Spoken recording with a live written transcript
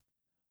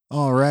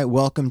All right,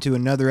 welcome to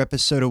another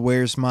episode of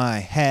Where's My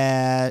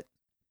Hat?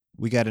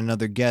 We got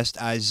another guest,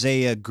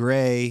 Isiah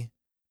Gray,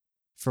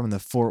 from the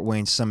Fort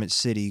Wayne Summit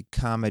City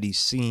comedy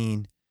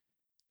scene,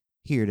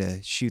 here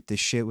to shoot the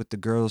shit with the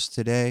girls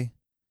today.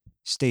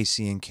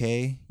 Stacey and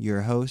Kay,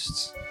 your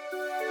hosts.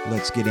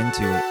 Let's get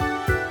into it.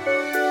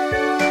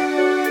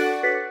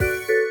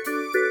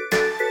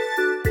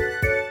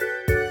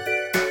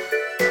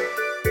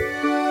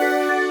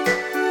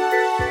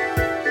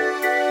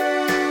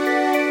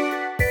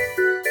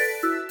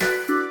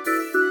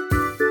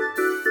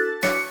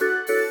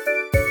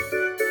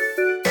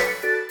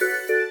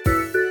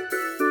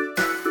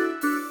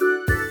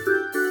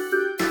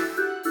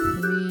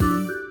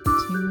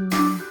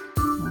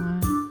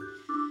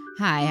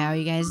 Hi, how are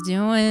you guys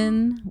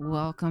doing?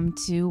 Welcome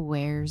to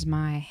Where's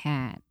My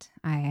Hat?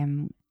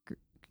 I'm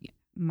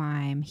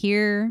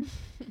here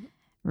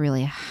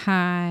really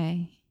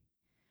high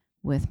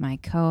with my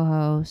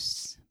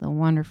co-hosts, the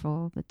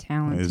wonderful, the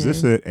talented. Is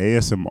this an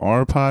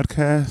ASMR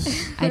podcast?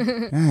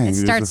 It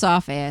starts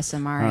off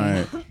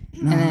ASMR.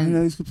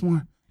 All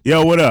right.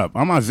 Yo, what up?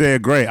 I'm Isiah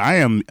Gray. I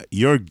am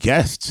your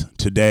guest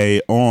today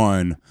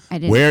on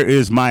Where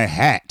Is My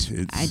Hat?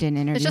 I didn't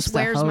introduce It's just the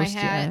Where's host My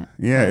Hat? yet.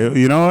 Yeah,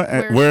 you know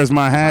what? Where's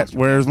my hat?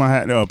 Where's my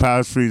hat? No,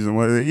 Powers Freezing.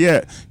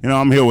 Yeah, you know,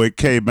 I'm here with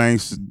Kay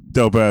Banks,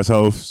 dope ass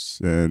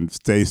host, and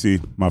Stacey,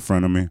 my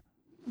friend of me.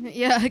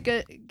 Yeah,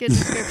 good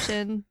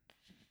description.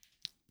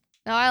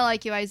 No, I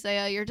like you,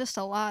 Isiah. You're just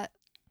a lot.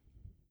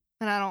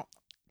 And I don't,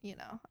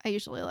 I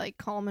usually like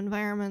calm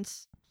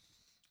environments.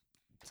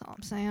 That's all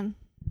I'm saying.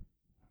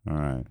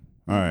 All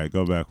right,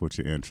 go back with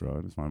your intro.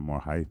 I just want more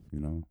hype,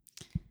 All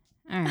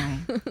right.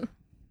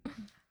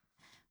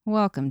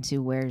 Welcome to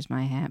Where's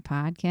My Hat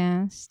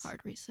podcast.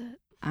 Hard reset.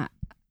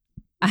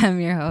 I'm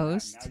your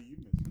host. Now you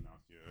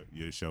mispronounced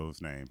your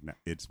show's name. Now,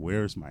 it's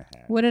Where's My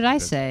Hat. What did I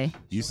say?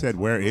 You said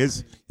where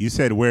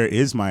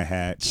is my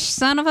hat?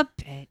 Son of a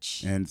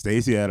bitch. And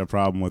Stacey had a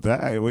problem with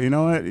that. Hey, well, you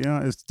know what?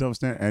 It's still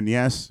standard. And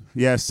yes,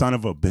 son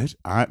of a bitch.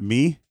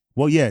 Me?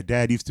 Well, yeah,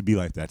 Dad used to be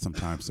like that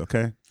sometimes.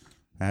 Okay,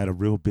 I had a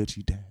real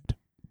bitchy dad.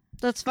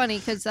 That's funny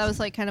because that was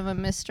like kind of a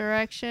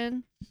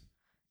misdirection.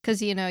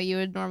 Because, you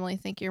would normally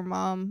think your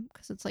mom,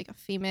 because it's like a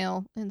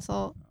female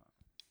insult.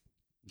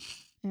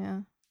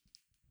 Yeah.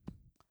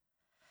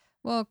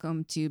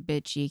 Welcome to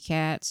Bitchy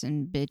Cats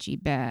and Bitchy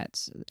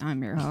Bats.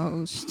 I'm your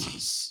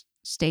host,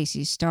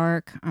 Stacey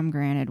Stark. I'm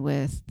granted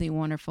with the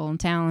wonderful and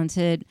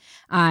talented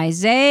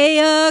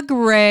Isiah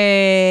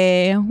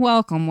Gray.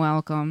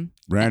 Welcome.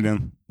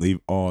 Brandon, leave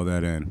all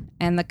that in.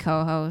 And the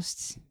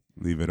co-hosts.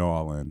 Leave it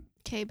all in.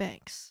 Kay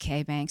Banks.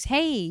 Kay Banks.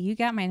 Hey, you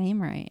got my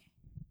name right.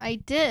 I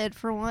did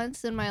for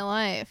once in my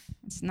life.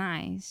 It's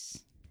nice.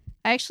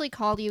 I actually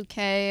called you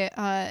Kay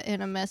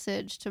in a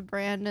message to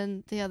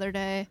Brandon the other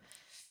day.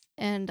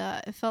 And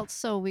it felt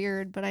so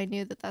weird, but I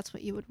knew that that's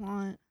what you would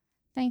want.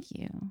 Thank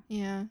you.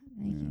 Yeah.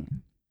 Thank you.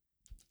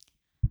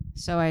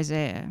 So,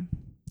 Isiah.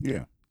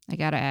 Yeah. I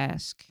got to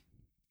ask.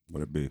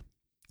 What'd it be?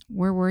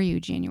 Where were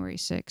you January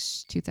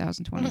 6,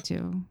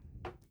 2022?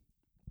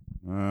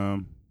 I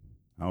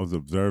was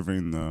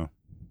observing the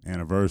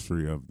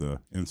anniversary of the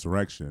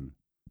insurrection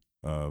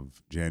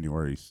of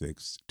January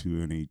 6,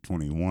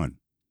 2021.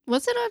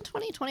 Was it on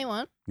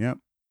 2021? Yep.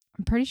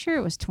 I'm pretty sure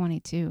it was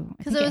 22.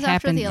 Because it was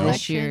after the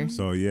election. Year.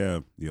 So,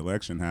 yeah, the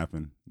election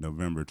happened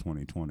November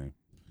 2020.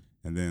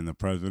 And then the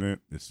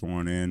president is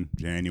sworn in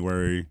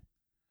January,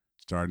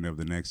 starting of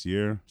the next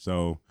year.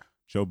 So,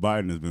 Joe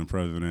Biden has been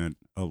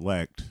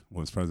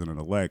was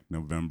president-elect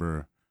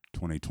November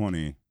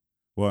 2020.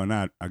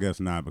 Well, I guess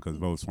not because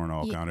votes weren't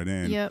all counted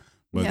in. Yep.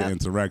 But the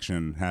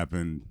insurrection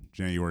happened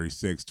January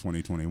 6,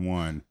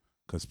 2021,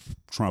 because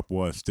Trump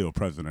was still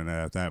president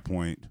at that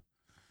point.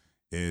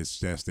 It's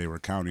just they were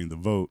counting the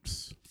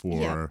votes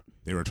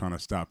they were trying to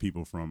stop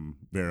people from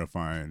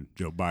verifying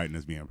Joe Biden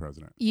as being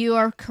president. You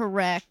are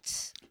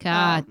correct.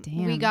 God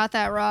damn. We got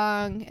that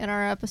wrong in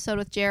our episode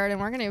with Jared, and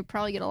we're going to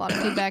probably get a lot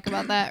of feedback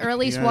about that, or at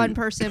least one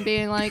person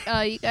being like,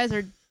 you guys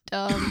are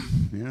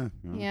dumb.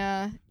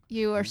 Yeah.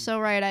 You are so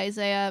right,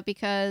 Isiah,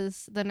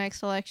 because the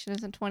next election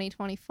is in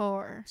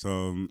 2024.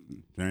 So,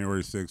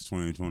 January 6,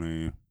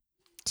 2020.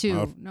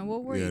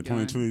 What were you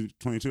doing?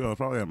 2022, I was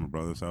probably at my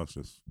brother's house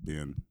just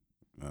being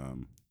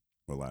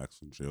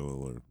relaxed and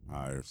chill or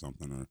high or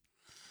something. Or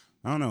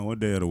I don't know. What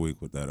day of the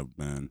week would that have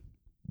been?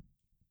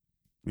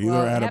 It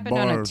happened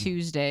on a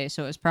Tuesday,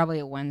 so it was probably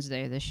a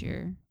Wednesday this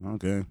year.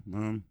 Okay.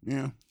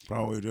 Yeah,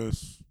 probably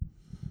just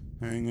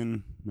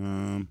hanging.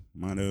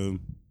 Might have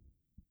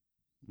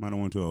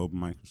went to an open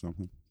mic or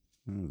something.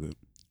 That was it.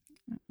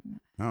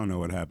 I don't know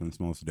what happens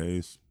most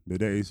days. The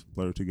days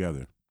blur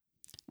together.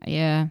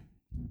 Yeah,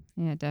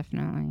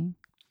 definitely.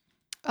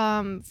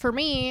 For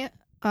me,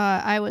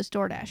 I was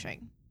door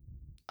dashing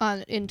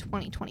in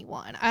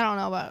 2021. I don't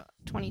know about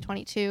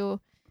 2022.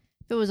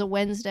 If it was a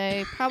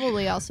Wednesday,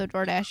 probably also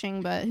door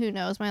dashing, but who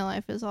knows? My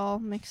life is all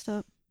mixed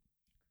up.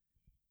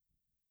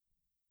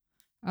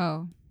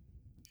 Oh.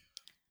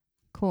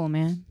 Cool,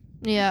 man.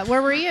 Yeah.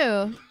 Where were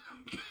you?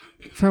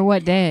 For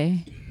what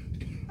day?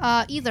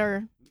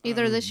 Either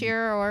this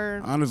year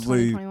or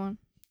honestly, 2021.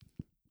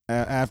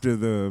 after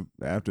the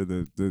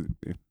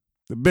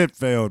bit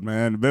failed,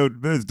 man. The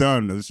bit's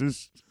done. Let's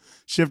just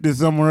shift it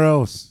somewhere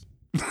else.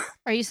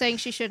 Are you saying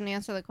she shouldn't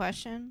answer the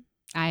question?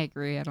 I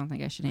agree. I don't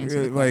think I should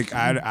answer the Like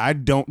question. I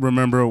don't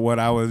remember what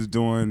I was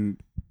doing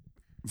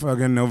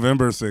fucking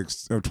November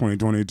 6th of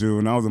 2022,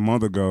 and that was a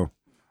month ago.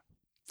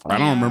 I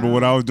don't remember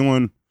what I was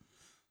doing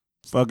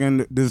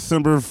fucking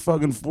December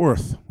fucking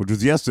 4th, which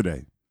was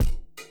yesterday.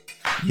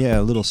 Yeah,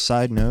 a little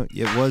side note.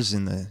 It was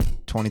in the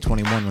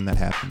 2021 when that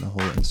happened, the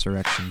whole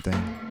insurrection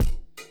thing.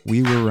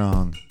 We were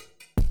wrong.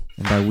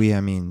 And by we,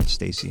 I mean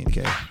Stacey and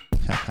Kay.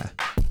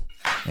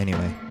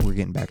 Anyway, we're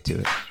getting back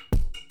to it.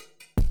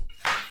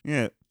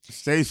 Yeah.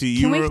 Stacey,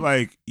 you're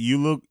a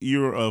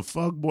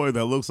fuckboy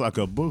that looks like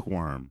a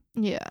bookworm.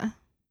 Yeah.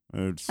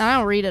 I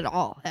don't read it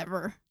all,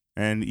 ever.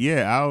 And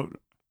I'm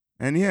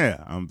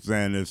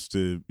saying this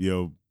to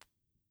your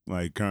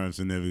like current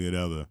significant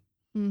other.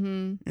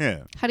 Mm-hmm.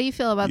 Yeah. How do you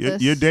feel about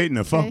this? You're dating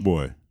a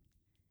fuckboy.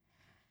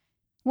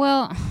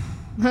 Well,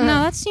 no,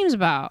 that seems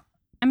about.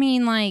 I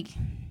mean, like,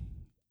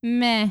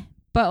 meh,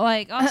 but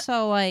like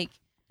also like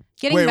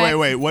getting.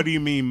 Wait. What do you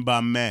mean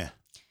by meh?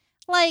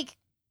 Like,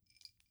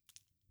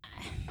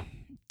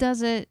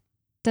 does it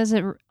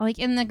like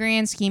in the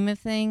grand scheme of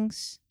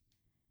things?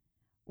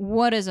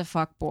 What is a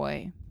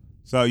fuckboy?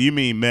 So you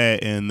mean meh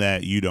in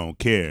that you don't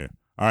care?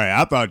 All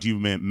right, I thought you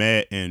meant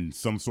meh in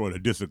some sort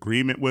of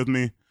disagreement with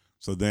me.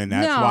 So then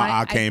that's why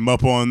I came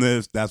up on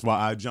this. That's why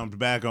I jumped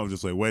back. I was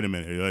just like, wait a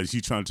minute. Is she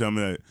trying to tell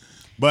me that?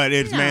 But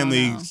it's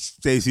mainly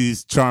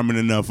Stacey's charming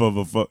enough of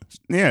a fuck.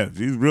 Yeah,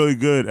 she's really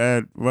good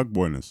at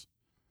fuckboyness.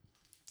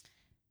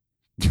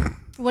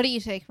 What do you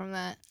take from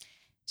that?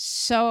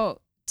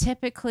 So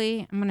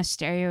typically, I'm going to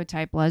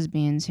stereotype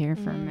lesbians here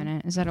for a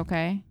minute. Is that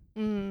okay?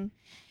 Mm.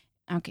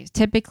 Okay.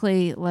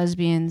 Typically,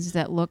 lesbians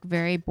that look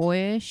very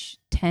boyish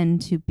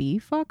tend to be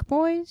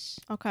fuckboys.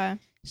 Okay.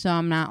 So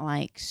I'm not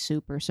like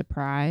super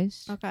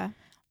surprised. Okay.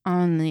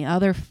 On the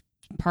other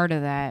part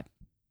of that,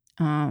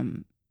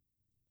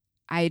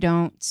 I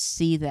don't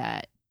see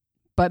that.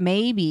 But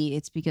maybe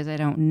it's because I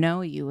don't know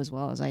you as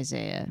well as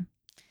Isiah.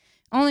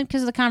 Only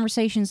because of the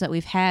conversations that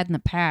we've had in the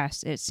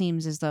past, it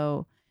seems as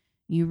though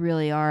you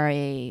really are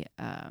a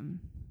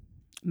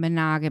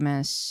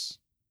monogamous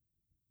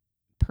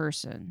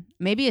person.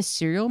 Maybe a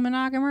serial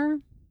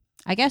monogamer?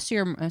 I guess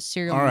you're a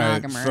serial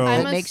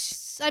monogamer.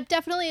 So I'm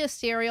definitely a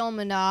serial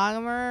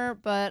monogamer,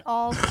 but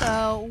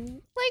also,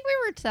 like we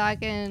were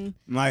talking,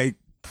 like,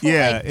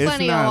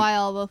 plenty a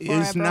while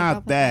before. It's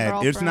not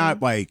that. It's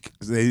not like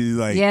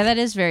yeah, that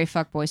is very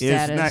fuckboy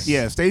status. It's not.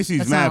 Yeah,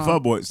 Stacey's mad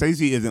fuckboy.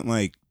 Stacey isn't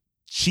like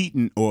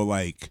cheating or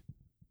like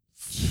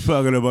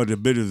fucking a bunch of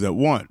bitches at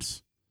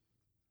once.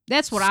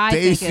 That's what I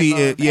think. Stacey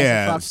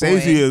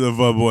is a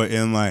fuckboy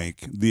in like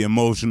the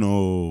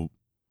emotional,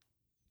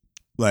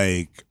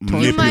 like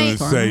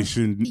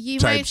manipulation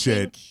type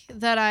shit. Think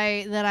that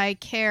I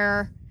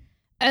care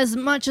as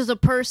much as a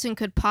person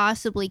could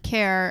possibly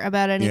care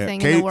about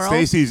anything in the world.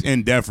 Stacey's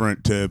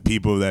indifferent to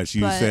people that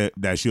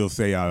she'll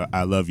say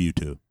I love you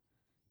to.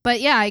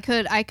 But yeah, I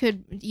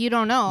could. You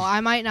don't know.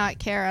 I might not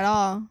care at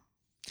all.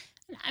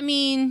 I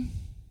mean,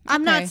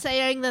 I'm not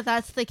saying that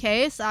that's the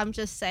case. I'm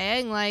just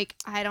saying, like,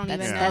 I don't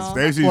even know.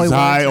 Stacey's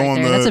high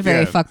on the. That's a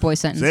very fuckboy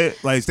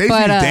sentence. Like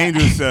Stacey's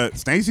dangerous.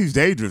 Stacey's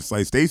dangerous.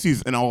 Like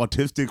Stacey's an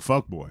autistic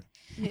fuckboy.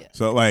 Yeah.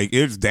 So like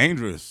it's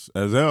dangerous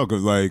as hell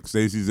because like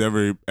Stacey's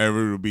ever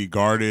will be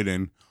guarded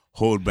and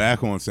hold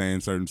back on saying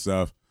certain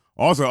stuff.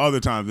 Also, other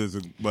times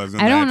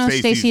I don't know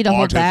Stacey to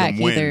hold back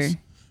either.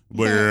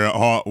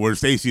 Where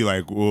Stacey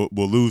like will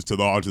lose to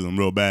the autism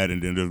real bad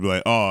and then just be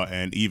like, oh,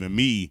 and even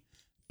me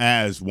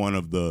as one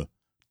of the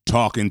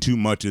talking too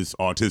much as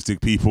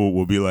autistic people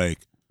will be like,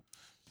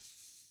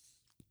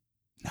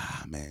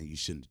 nah, man, you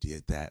shouldn't have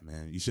did that,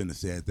 man. You shouldn't have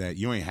said that.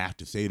 You ain't have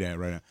to say that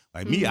right now.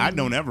 Like me, I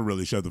don't ever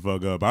really shut the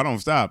fuck up. I don't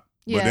stop.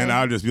 Yeah. But then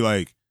I'll just be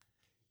like,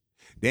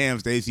 damn,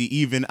 Stacey,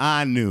 even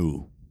I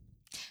knew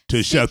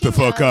to shut the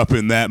fuck up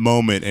in that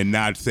moment and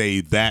not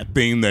say that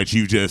thing that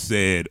you just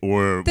said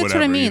or whatever. That's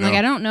what I mean. You know? Like,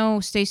 I don't know,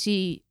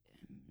 Stacey.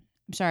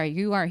 I'm sorry,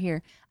 you are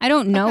here. I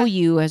don't know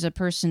you as a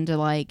person to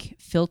like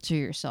filter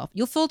yourself.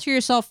 You'll filter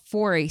yourself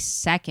for a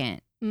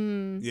second.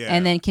 And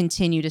then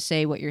continue to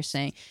say what you're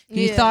saying. If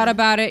you thought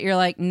about it, you're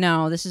like,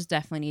 no, this is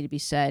definitely need to be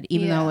said,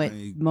 even though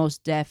it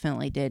most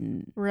definitely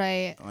didn't.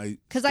 Right.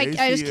 Because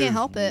I just can't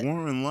help it.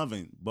 Warm and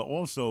loving, but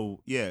also,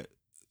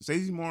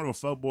 Stacey's more of a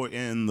fuckboy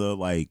in the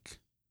like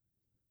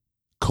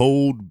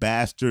cold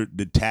bastard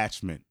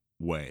detachment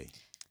way.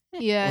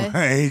 Yeah.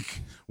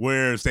 Like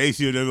where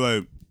Stacey would be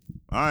like,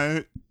 all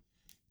right,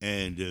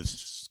 and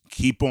just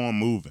keep on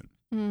moving.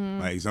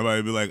 Mm-hmm. Like somebody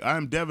would be like,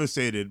 I'm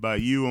devastated by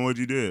you and what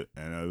you did.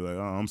 And I'd be like,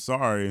 oh, I'm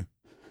sorry.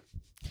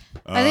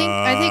 I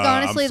think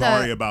honestly I'm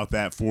sorry about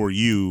that for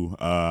you.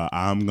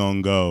 I'm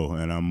gonna go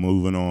and I'm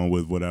moving on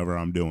with whatever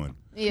I'm doing.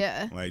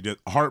 Yeah. Like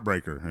just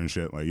heartbreaker and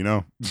shit. Like, you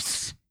know?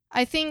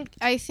 I think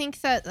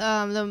that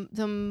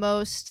the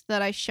most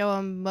that I show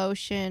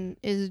emotion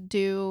is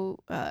due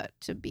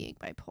to being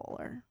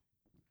bipolar.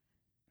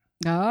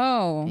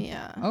 Oh.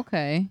 Yeah.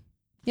 Okay.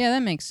 Yeah,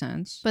 that makes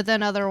sense. But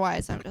then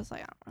otherwise, I'm just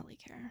like, I don't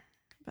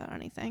about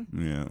anything.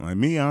 Yeah, like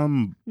me,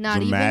 I'm Not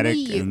dramatic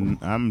even you. and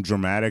I'm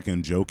dramatic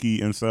and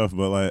jokey and stuff,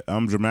 but like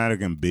I'm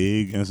dramatic and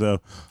big and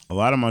stuff. A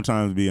lot of my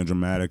times being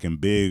dramatic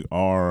and big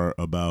are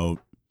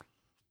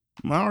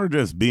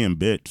just being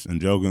bitch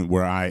and joking,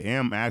 where I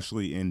am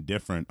actually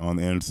indifferent on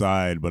the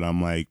inside, but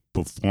I'm like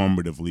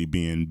performatively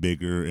being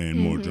bigger and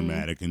more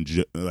dramatic and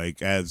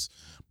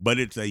but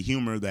it's a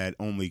humor that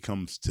only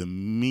comes to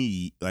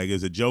me. Like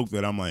it's a joke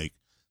that I'm like,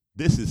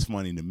 this is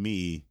funny to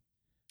me.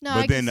 No,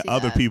 but then the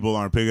other people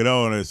aren't picking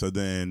on it, so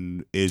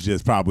then it's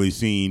just probably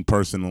seen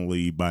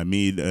personally by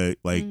me,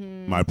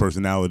 my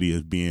personality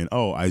as being,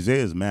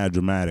 Isaiah's mad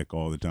dramatic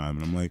all the time.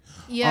 And I'm like,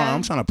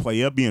 I'm trying to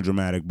play up being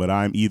dramatic, but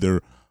I'm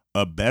either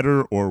a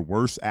better or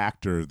worse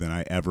actor than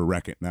I ever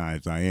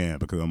recognized I am,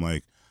 because I'm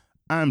like,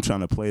 I'm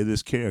trying to play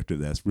this character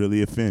that's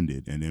really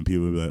offended. And then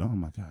people will be like, oh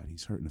my God,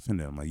 he's hurt and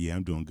offended. I'm like, yeah,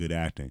 I'm doing good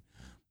acting.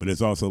 But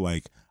it's also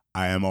like,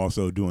 I am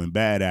also doing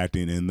bad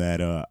acting in that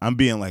I'm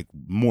being like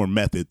more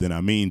method than I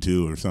mean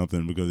to or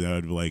something, because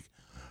I'd be like,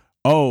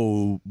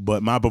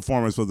 but my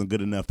performance wasn't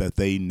good enough that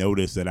they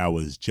noticed that I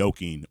was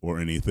joking or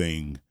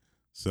anything.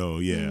 So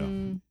yeah.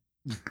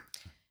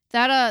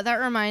 That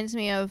reminds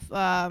me of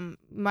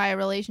my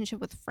relationship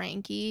with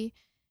Frankie.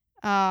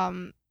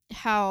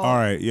 How all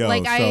right, yo.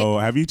 like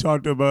have you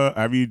talked to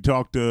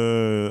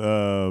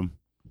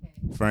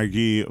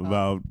Frankie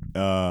about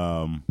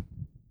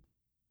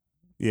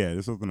yeah,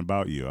 there's something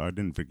about you. I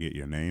didn't forget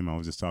your name. I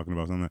was just talking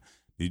about something.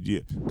 Did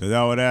you? Because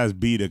I would ask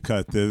B to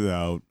cut this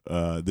out,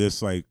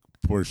 this like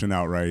portion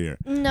out right here.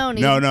 No. Wait.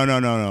 No,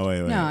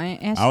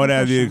 I would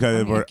ask you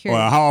because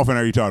how often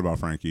are you talking about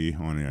Frankie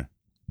on here?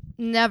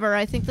 Never.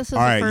 I think this is all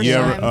right, the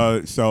first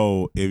time.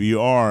 So if you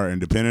are, and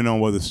depending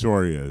on what the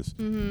story is,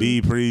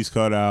 B, please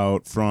cut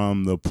out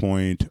from the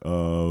point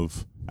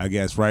of, I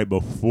guess, right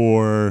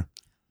before.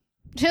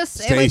 Just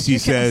Stacey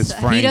says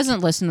Frank. He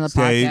doesn't listen to the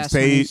podcast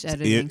when he's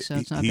editing, so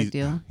it's not a big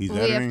deal. He's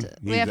editing.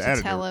 We have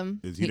to tell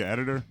him. Is he the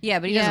editor? Yeah,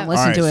 but he doesn't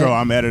listen to it. So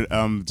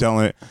I'm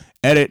telling it.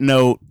 Edit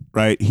note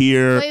right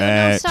here. Wait,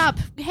 no, stop.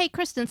 Hey,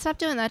 Kristen, stop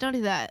doing that. Don't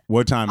do that.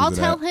 What time is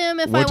it? I'll tell him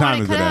if I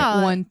want to cut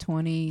out.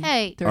 1:20.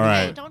 Hey, all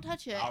right. Hey, don't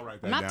touch it. I'll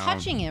write that I'm not down.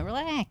 touching it.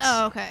 Relax.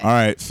 Oh, okay. All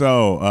right.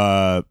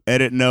 So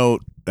edit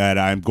note that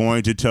I'm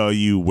going to tell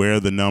you where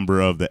the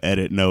number of the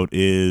edit note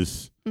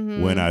is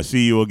when I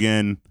see you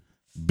again.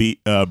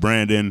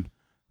 Brandon.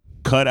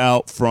 Cut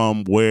out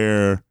from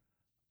where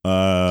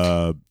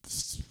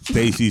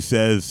Stacey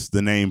says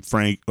the name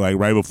Frank, like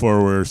right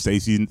before where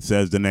Stacey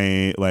says the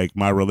name, like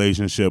my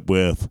relationship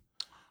with.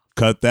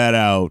 Cut that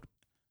out,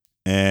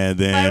 and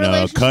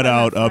then cut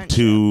out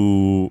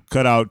to.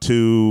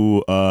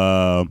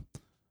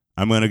 I'm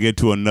gonna get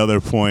to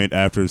another point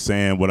after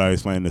saying what I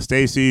explained to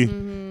Stacey,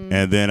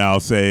 and then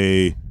I'll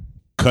say,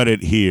 cut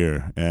it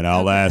here, and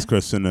I'll ask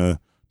Kristen to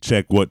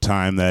check what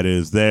time that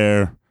is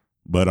there.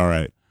 But all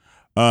right.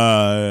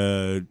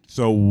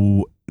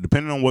 So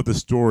depending on what the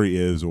story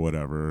is or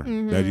whatever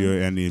that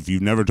and if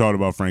you've never talked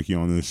about Frankie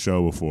on this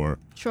show before,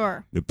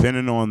 sure.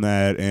 Depending on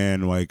that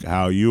and like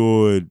how you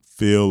would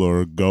feel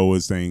or go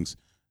with things,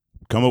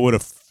 come up with a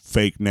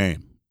fake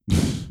name.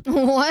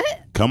 What?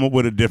 Come up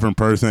with a different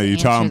person that you're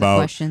talking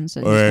about,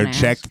 or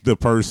check the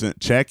person.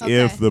 Check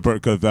if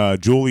because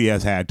Julie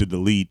has had to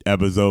delete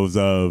episodes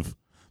of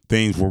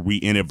things where we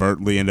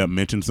inadvertently end up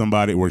mentioning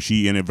somebody, where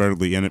she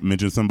inadvertently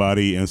mentioned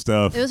somebody and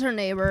stuff. It was her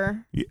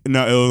neighbor.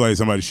 No, it was like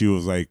somebody she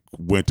was like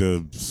went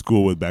to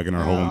school with back in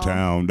her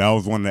hometown. That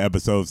was one of the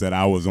episodes that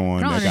I was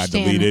on that got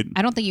deleted.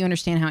 I don't think you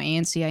understand how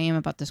antsy I am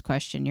about this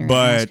question.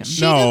 But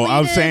no,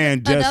 I'm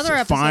saying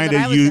just find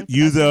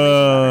use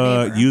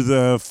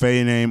a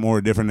fake name or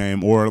a different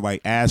name, or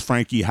like ask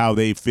Frankie how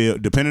they feel,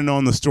 depending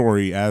on the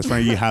story. Ask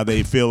Frankie how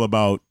they feel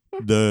about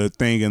the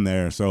thing in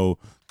there. So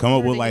come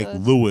up with like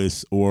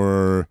Lewis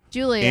or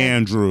Julia.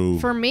 Andrew.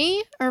 For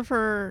me or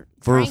for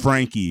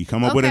Frankie.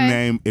 Come up with a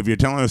name. If you're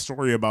telling a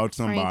story about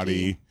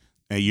somebody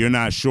and you're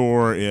not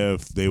sure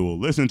if they will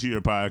listen to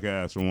your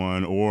podcast or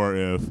one, or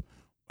if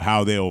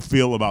how they'll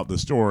feel about the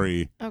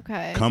story,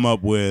 come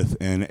up with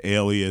an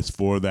alias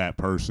for that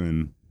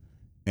person.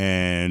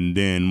 And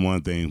then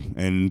one thing,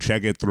 and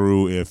check it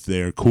through if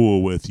they're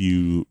cool with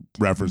you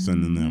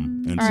referencing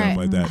them and stuff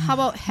like that. How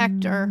about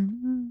Hector?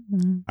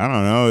 I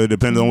don't know. It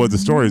depends on what the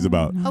story's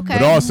about. Okay.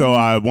 But also,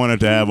 I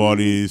wanted to have all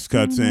these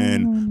cuts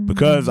in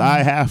because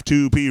I have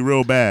to pee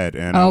real bad,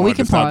 and I want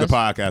to stop the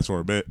podcast for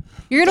a bit.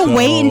 You're gonna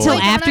wait until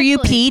after you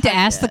pee to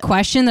ask the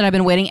question that I've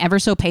been waiting ever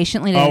so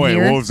patiently to hear. Oh wait,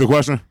 what was the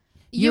question?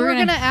 You were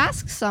gonna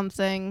ask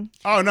something.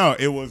 Oh no,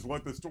 it was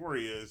what the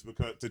story is,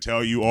 because to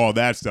tell you all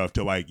that stuff,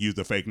 to like use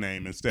the fake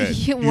name instead.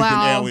 Use an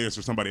alias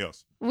or somebody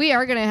else. We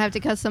are gonna have to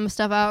cut some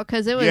stuff out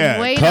because it was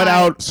way cut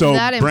out. So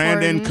that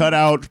Brandon, important. cut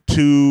out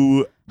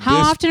to. How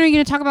often are you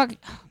gonna talk about?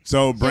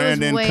 So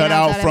Brandon, cut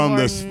out from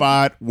the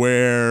spot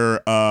where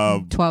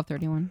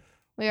 12:31.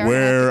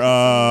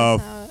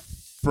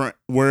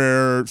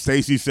 Where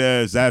Stacey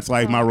says that's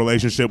like my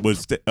relationship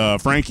with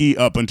Frankie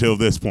up until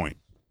this point.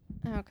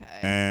 Okay.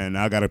 And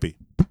I gotta pee.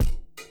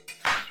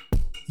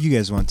 You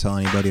guys won't tell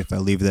anybody if I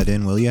leave that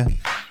in, will ya?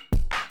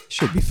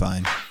 Should be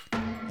fine.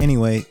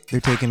 Anyway,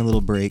 they're taking a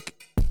little break.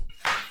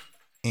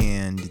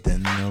 And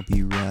then they'll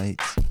be right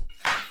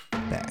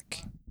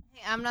back.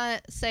 I'm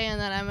not saying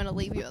that I'm going to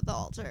leave you at the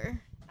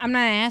altar. I'm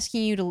not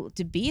asking you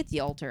to be at the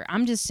altar.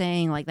 I'm just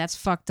saying, like, that's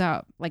fucked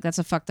up. Like, that's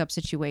a fucked up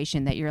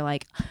situation that you're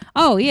like,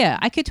 oh, yeah,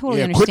 I could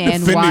totally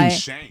understand why.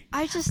 Shane.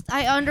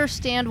 I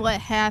understand what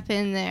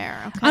happened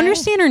there. Okay?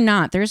 Understand or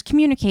not, there's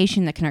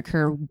communication that can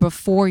occur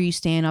before you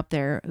stand up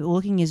there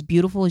looking as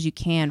beautiful as you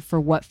can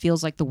for what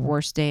feels like the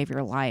worst day of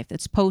your life.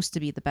 It's supposed to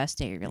be the best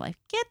day of your life.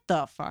 Get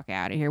the fuck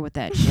out of here with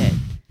that shit.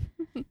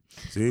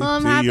 See, well,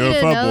 I'm happy you're to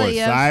a know fuckboy that you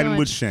have so siding much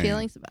with Shane.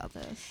 feelings about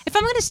this. If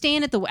I'm going to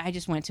stand at I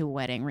just went to a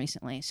wedding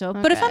recently. So,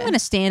 but if I'm going to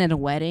stand at a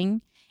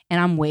wedding and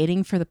I'm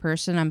waiting for the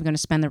person I'm going to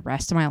spend the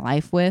rest of my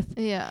life with,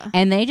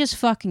 and they just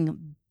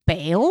fucking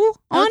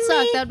bail on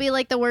me, that'd be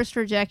like the worst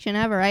rejection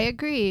ever. I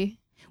agree.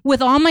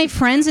 With all my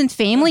friends and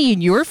family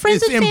and your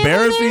friends and family, it's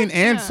embarrassing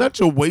and such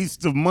a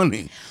waste of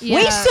money. Yeah,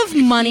 waste of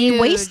money,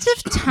 huge. Waste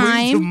of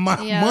time,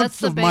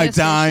 months of my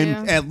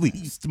time, at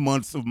least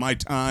months of my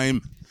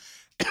time.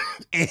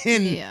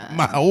 And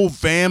my whole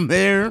fam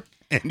there,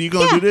 and you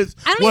gonna do this?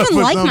 I don't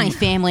even like my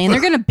family, and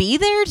they're gonna be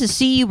there to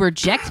see you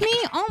reject me?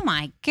 Oh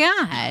my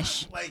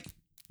gosh! Like,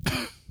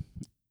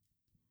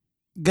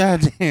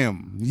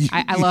 goddamn!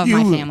 I love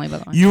my family, by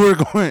the way. You were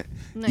going.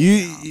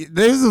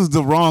 This is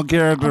the wrong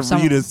character for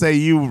you to say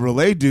you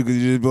relate to, because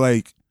you'd be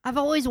like, I've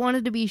always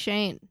wanted to be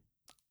Shane.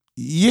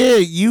 Yeah,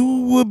 you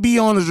would be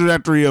on the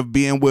trajectory of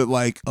being with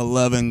like a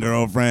loving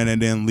girlfriend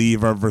and then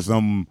leave her for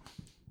some.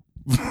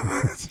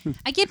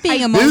 I get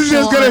being emotional. This is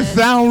just gonna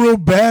sound real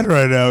bad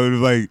right now.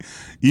 It's like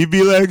you'd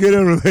be like in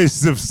a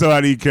relationship,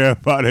 somebody you care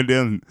about, and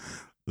then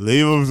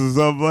leave them for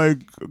something like,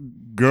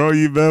 girl,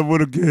 you been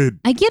with a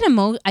kid. I get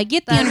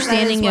the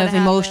understanding of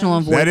emotional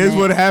avoidance. That is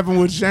what happened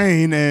with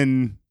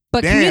Shane,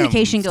 but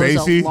communication goes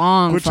Stacey, a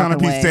long. We're trying to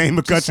be Stacey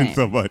McCutcheon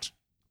so much.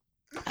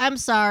 I'm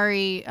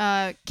sorry,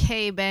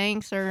 Kay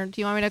Banks, or do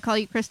you want me to call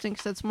you Kristen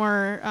because it's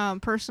more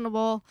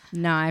personable?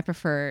 No, I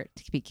prefer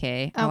to be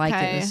Kay. I like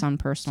it with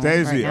unpersonal.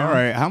 Stacey, all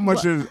right. How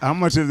much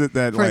is it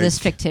that for this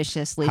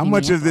fictitious? How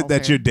much is it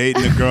that you're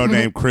dating a girl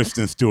named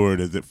Kristen Stewart?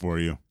 Is it for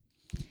you?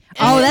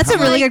 Oh, that's a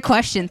really good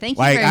question. Thank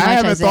you very much. I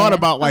haven't Isaiah. thought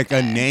about like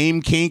a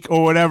name kink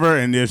or whatever,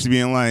 and just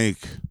being like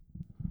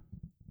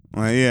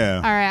yeah.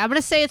 All right, I'm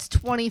gonna say it's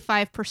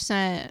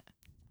 25%.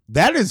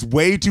 That is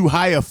way too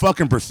high a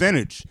fucking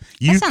percentage.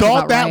 You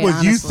thought that right, was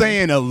honestly. You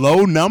saying a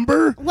low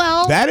number?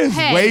 Well, that is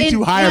way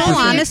too high a percentage.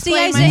 Honesty,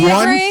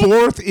 Isaiah,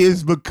 1/4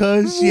 is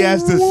because she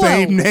has the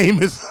same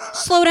name as.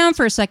 Slow down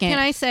for a second. Can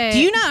I say? Do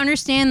you not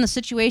understand the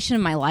situation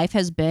my life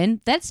has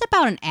been? That's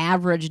about an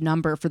average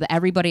number for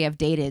everybody I've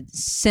dated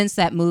since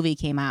that movie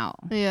came out.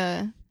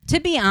 Yeah.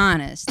 To be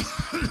honest,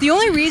 the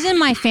only reason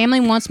my family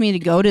wants me to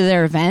go to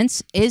their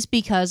events is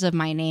because of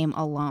my name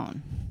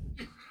alone.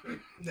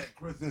 That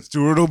Kristen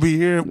Stewart will be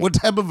here. What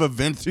type of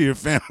events are your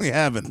family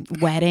having?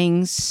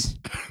 Weddings,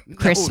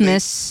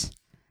 Christmas.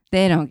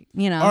 They don't,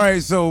 All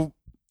right, so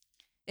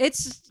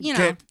it's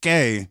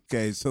Okay.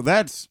 So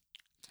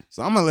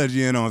I'm gonna let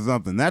you in on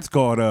something. That's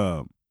called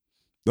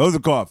those are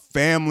called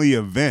family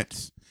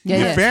events.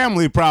 Yeah, Your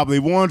family probably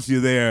wants you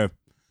there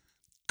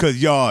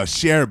because y'all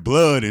share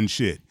blood and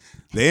shit.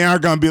 They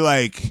aren't gonna be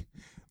like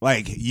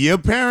your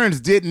parents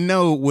didn't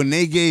know when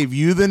they gave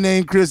you the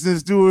name Kristen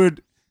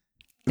Stewart.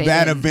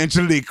 That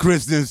eventually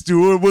Kristen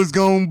Stewart was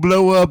going to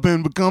blow up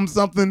and become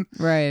something.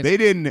 Right. They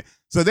didn't.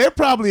 So they're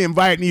probably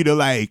inviting you to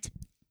like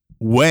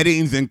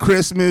weddings and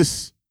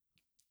Christmas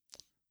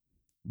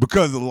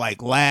because of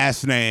like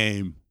last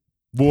name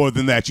more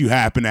than that you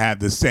happen to have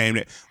the same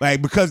name.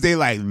 Like because they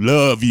like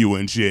love you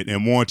and shit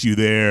and want you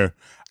there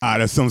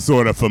out of some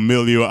sort of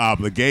familial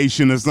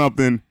obligation or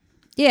something.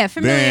 Yeah,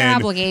 familiar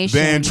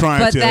obligation.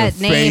 But that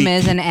name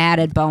is an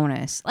added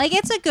bonus. Like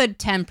it's a good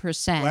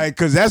 10%. Like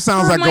because that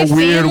sounds for like a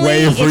weird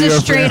way for it's your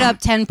a straight family. up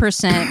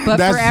 10%. But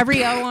for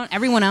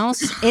everyone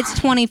else, it's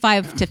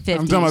 25 to 50.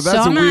 I'm talking about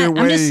that's a weird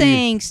way. I'm just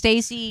saying,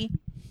 Stacey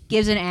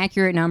gives an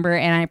accurate number,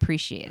 and I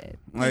appreciate it.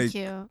 Thank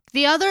you.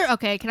 The other,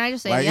 can I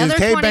just say like, the other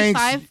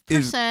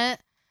 25%?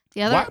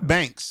 The other what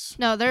Banks?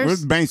 No, there's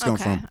where's Banks come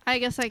from? I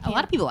guess I can't. A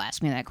lot of people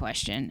ask me that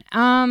question.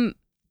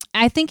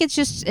 I think it's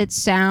just it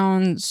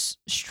sounds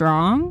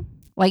strong.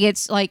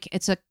 It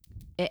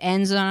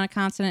ends on a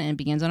consonant and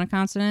begins on a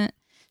consonant.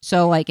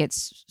 So like it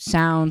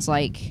sounds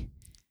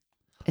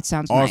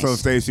Also, nice.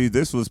 Stacey,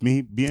 this was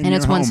me being and your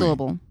it's homie. one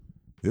syllable.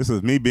 This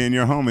was me being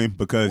your homie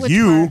because Which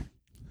you,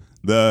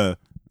 part?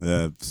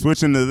 the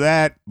switching to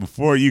that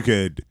before you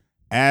could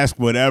ask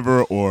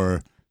whatever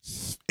or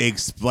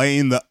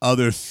explain the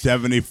other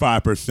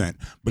 75%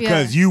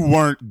 because you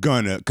weren't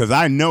gonna. Because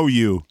I know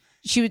you.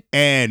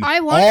 And I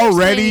want to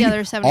already, the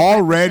other 75%.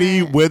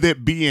 already with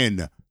it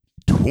being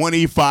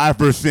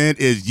 25%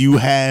 is you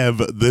have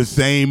the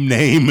same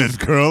name as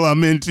girl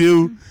I'm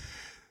into.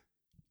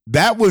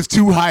 That was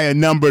too high a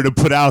number to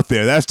put out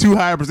there. That's too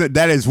high a percent.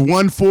 That is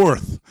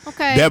 1/4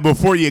 Okay. That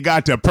before you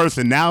got to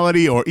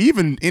personality or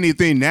even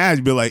anything now,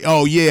 you'd be like,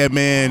 oh, yeah,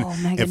 man,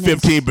 and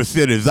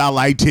 15% is I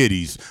like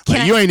titties.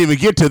 Like, you ain't even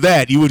get to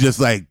that. You were just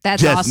like,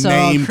 that's just also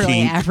name a really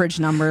kink. average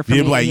number for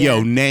You'd me. be like, to hear.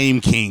 yo,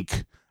 name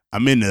kink.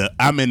 I'm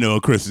into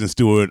a Kristen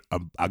Stewart.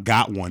 I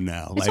got one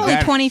now. It's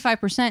like only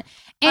 25%.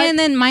 And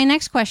then my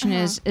next question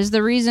is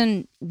the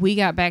reason we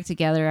got back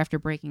together after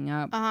breaking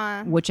up,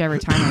 whichever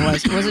time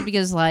it was it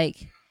because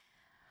like,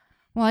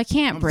 well, I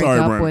can't break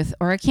up Brandon. with,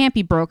 or I can't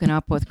be broken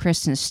up with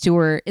Kristen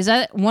Stewart. Is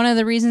that one of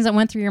the reasons that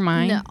went through your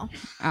mind?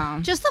 No.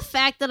 Just the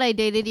fact that I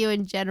dated you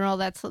in general,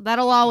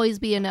 that'll always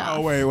be enough.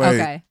 Oh, wait.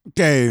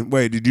 Okay,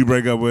 wait, did you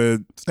break up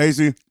with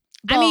Stacey?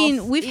 I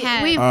mean, we've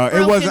had.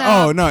 It wasn't.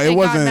 Oh no, it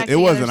wasn't. It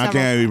wasn't. I several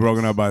can't be times.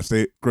 broken up by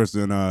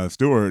Kristen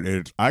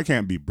Stewart. I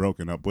can't be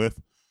broken up with.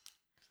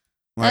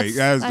 Like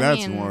I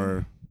that's mean-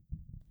 more.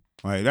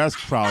 Like that's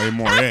probably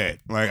more it.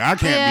 Like I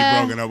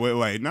can't be broken up with.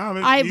 Like no,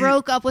 I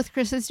broke up with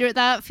Kristen Stewart.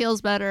 That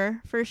feels better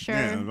for sure.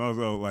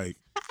 Yeah,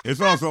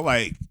 it's also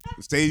like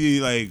Stacey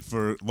like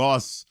for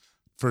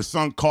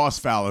sunk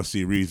cost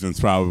fallacy reasons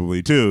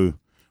probably too,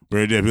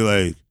 where they'd be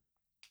like,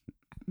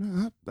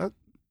 no,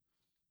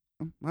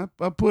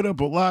 I put up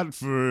a lot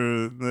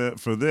for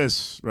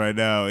this right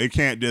now. It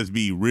can't just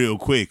be real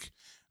quick,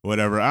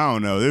 whatever. I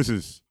don't know. This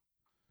is.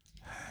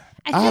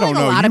 I feel I don't like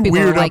know. a lot You of people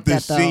weird are like up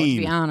this that, though, scene.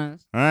 to be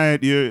honest. All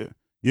right, your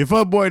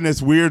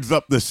fuckboyness weirds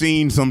up the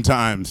scene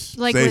sometimes.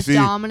 Like Stacey.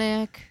 with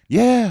Dominic.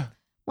 Yeah.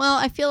 Well,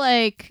 I feel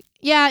like,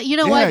 you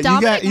know Yeah, what?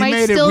 Dominic you might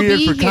made still it weird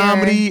be for here.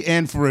 comedy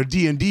and for a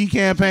D&D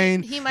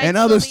campaign He might and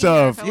still other be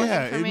here if stuff. it wasn't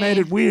Yeah, for it me. made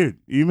it weird.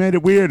 You made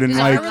it weird and Does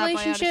like, our That boy out of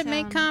relationship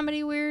make town.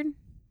 comedy weird?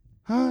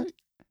 huh?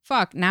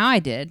 Fuck, now I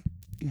did.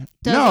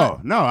 Does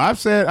No.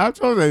 I've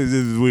told you this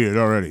is weird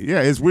already.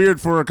 Yeah, it's weird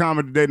for a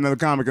comic to date another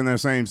comic in that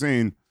same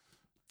scene.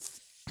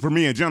 For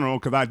me in general,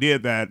 because I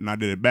did that and I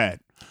did it bad.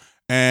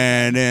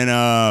 And then,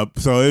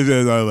 so it's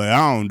just like,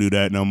 I don't do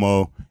that no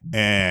more.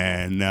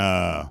 And,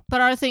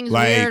 But are things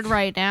like- weird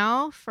right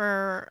now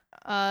for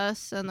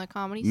us and the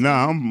comedy scene? no,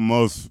 I'm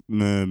most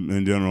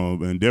in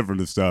general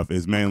indifferent to stuff.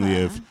 It's mainly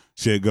Okay. if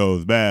shit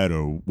goes bad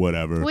or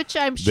whatever. Which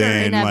I'm sure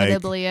Then, like,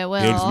 inevitably it will.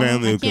 It's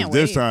mainly I because can't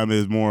this wait. time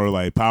is more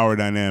like power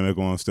dynamic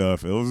on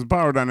stuff. It was a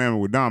power dynamic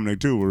with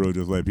Dominic too, where it was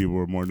just like people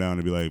were more down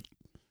to be like,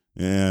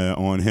 yeah,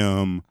 on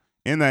him.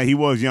 In that he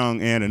was young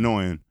and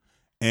annoying,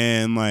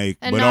 and like,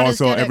 And but not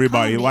as also good at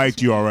everybody comedy liked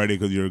as you me. already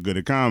because you're good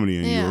at comedy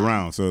and Yeah. you're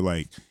around. So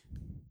like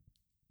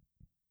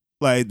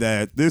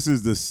that. This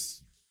is the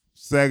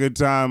second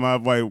time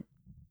I've like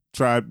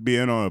tried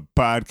being on a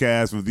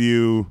podcast with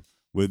you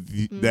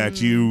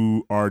that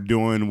you are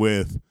doing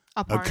with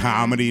a partner.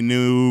 comedy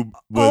noob.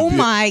 Oh with-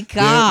 my yeah,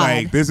 God.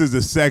 like this is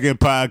the second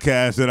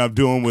podcast that I'm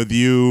doing with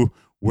you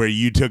where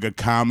you took a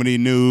comedy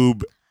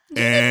noob. You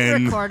didn't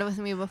And record with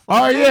me before.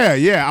 oh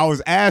yeah, I was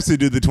asked to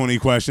do the 20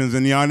 questions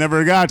and y'all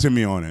never got to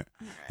me on it.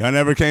 Y'all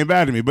never came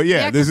back to me. But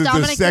yeah, Yeah, this 'cause is the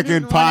Dominic second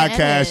didn't wanna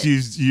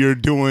podcast you're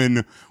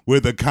doing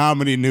with a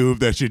comedy noob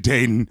that you're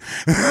dating.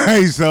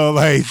 So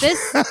like This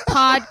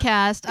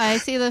podcast, I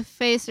see the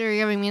face you're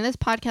giving me. This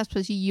podcast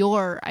was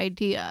your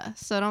idea,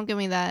 so don't give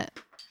me that.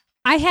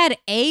 I had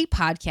a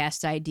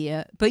podcast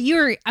idea, but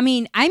I'm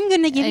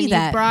going to give and you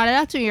that. brought it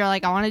up to me. You're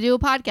like, I want to do a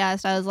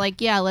podcast. I was like,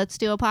 yeah, let's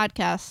do a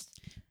podcast.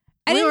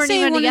 I We didn't weren't say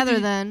I even wanted together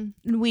to- then.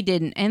 We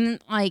didn't. And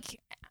like,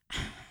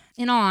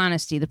 in all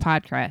honesty, the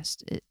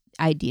podcast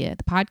idea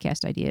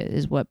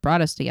is what brought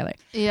us together.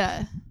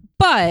 Yeah.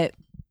 But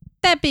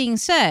that being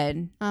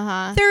said,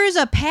 Uh-huh. there is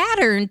a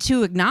pattern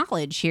to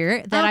acknowledge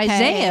here that Okay.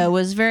 Isaiah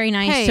was very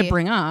nice to Hey.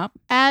 bring up.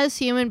 As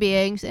human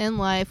beings in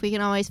life, we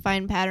can always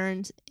find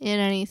patterns in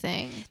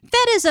anything.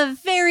 That is a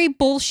very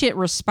bullshit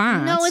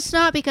response. No, it's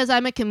not, because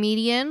I'm a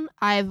comedian.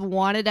 I've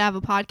wanted to have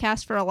a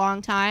podcast for a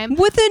long time.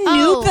 With a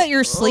noob that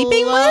you're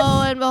sleeping lo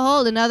with? and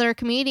behold, another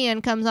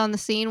comedian comes on the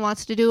scene,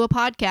 wants to do a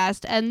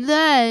podcast, and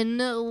then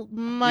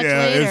much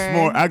later, it's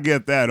more. I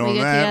get that we on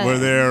get that where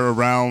together. they're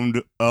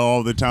around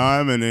all the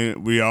time and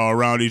then we are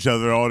around each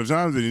other all the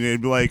time, and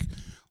they'd be like,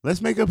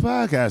 "Let's make a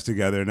podcast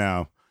together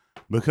now,"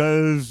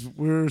 because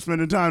we're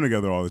spending time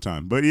together all the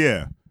time. But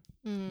yeah,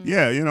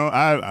 yeah,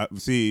 I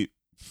see.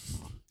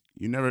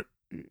 You never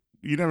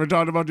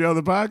talked about the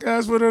other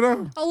podcast with her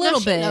though. A little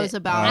she bit. knows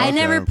about I it.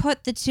 never Okay.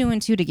 put the two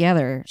and two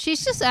together.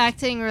 She's just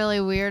acting really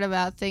weird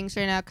about things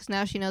right now because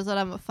now she knows that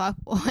I'm a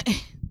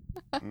fuckboy.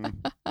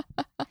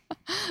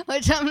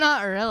 Which I'm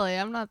not really.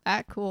 I'm not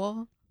that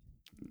cool.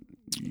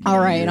 All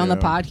right, on the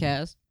Yeah.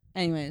 podcast.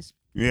 Anyways,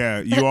 Yeah,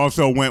 you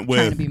also went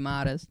trying to with be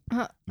modest.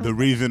 the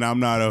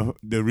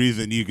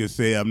reason you could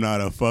say I'm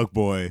not a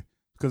fuckboy,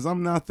 because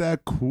I'm not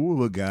that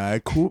cool a guy.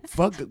 Cool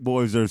fuck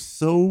boys are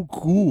so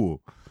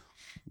cool.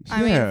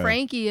 I Yeah. mean,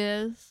 Frankie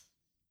is.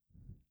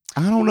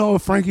 I don't know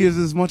if Frankie is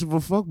as much of a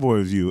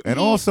fuckboy as you. And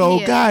He also,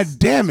 is. god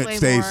damn He's it, way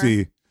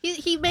Stacey.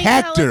 He makes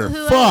Hector, out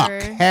with fuck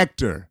whoever.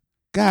 Hector.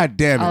 God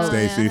damn it, Oh,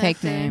 Stacey. yeah.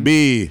 Fake name.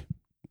 B.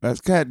 That's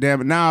god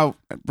damn it. Now,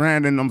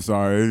 Brandon, I'm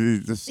sorry.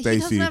 It's just He Stacey.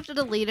 doesn't have to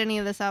delete any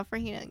of this out for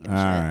he doesn't give All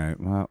a shit.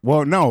 right.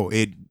 Well, no,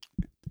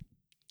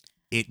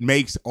 it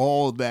makes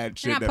all that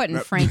shit. You're not that- putting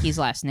Frankie's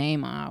last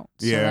name out,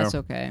 so Yeah. that's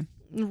okay.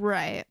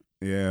 Right.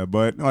 Yeah,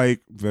 but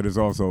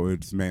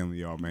it's mainly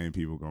y'all main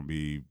people gonna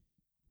be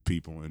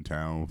people in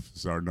town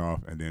starting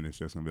off, and then it's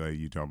just gonna be like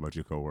you talking about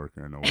your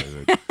coworker in a way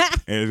that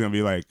and it's gonna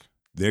be like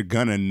they're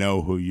gonna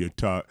know who you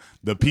talk.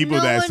 The people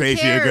No that one say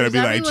shit are gonna cares. be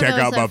like, Everyone check knows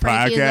out my that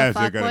Frankie is a podcast. They're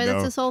fuckboy. gonna That's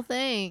know. his whole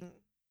thing.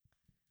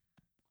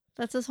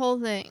 That's his whole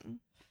thing.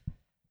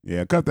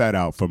 Yeah, cut that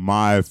out for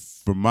my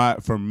sake,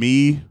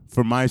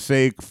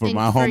 for And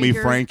my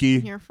homie Frankie,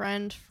 Your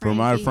friend Frankie. for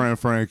my friend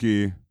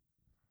Frankie.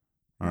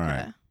 All right.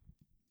 Okay.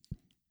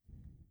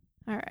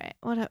 All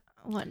right.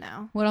 What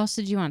now? What else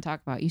did you want to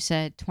talk about? You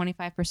said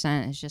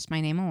 25% is just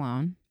my name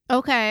alone.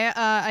 Okay.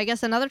 I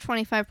guess another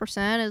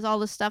 25% is all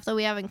the stuff that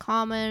we have in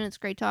common. It's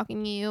great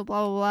talking to you.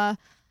 Blah blah blah.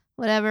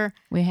 Whatever.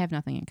 We have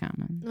nothing in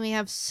common. We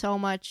have so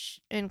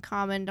much in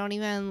common. Don't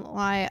even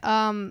lie.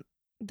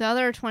 The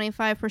other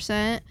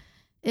 25%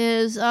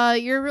 is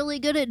you're really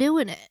good at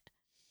doing it.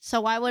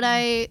 So why would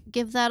I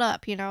give that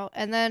up?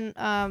 And then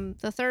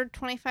the third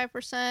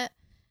 25%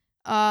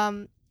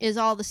 is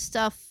all the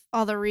stuff,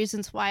 all the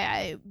reasons why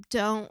I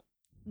don't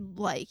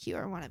like you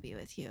or want to be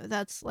with you.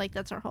 That's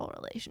our whole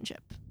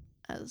relationship.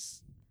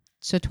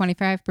 So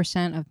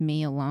 25% of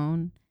me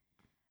alone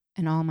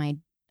and all my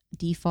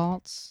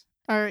defaults.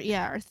 Are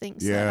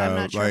things that I'm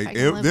not sure if I like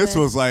can live this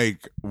with. was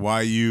like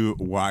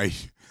why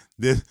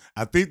this.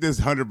 I think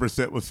this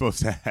 100% was supposed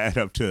to add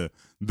up to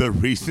the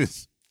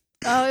reasons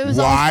Oh, it was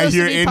all why supposed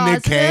you're to be in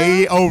positive? the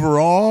K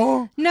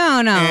overall. No.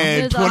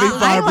 And It was all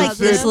 25%. I like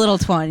this little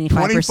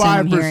 25%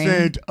 I'm hearing.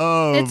 25%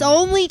 of It's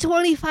only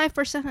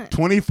 25%.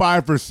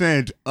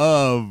 25%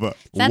 of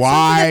That's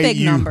why such a big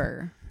you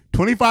number.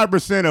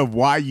 25% of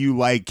why you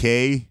like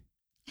K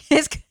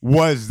It's,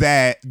 was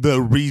that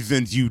the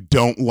reasons you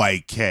don't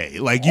like K.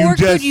 Like you or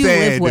just could you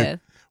said, live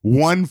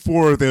with?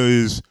 1/4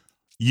 is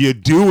you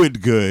do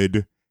it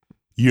good.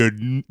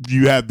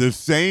 You have the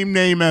same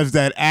name as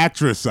that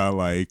actress I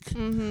like.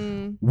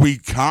 Mm-hmm. We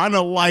kind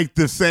of like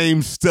the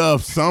same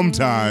stuff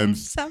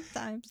sometimes.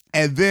 Sometimes.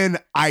 And then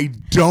I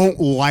don't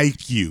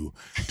like you.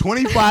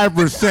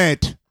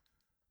 25%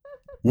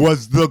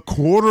 was the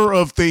quarter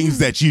of things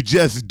that you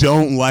just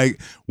don't like.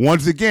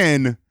 Once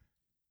again,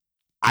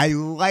 I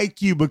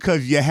like you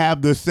because you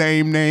have the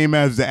same name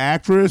as the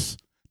actress.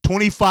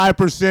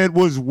 25%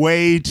 was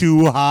way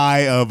too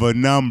high of a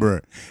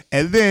number.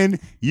 And then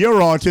your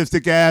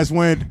autistic ass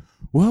went,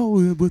 well,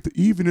 with the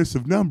evenness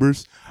of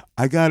numbers,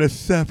 I got to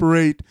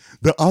separate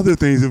the other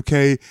things of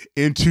K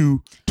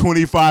into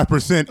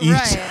 25% each.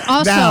 Right.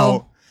 Also,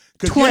 now,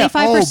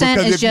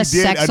 25% is just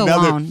sex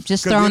alone.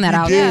 Just throwing that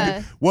out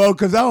there. Well,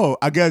 because,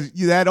 I guess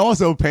that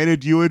also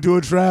painted you into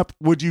a trap.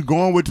 What you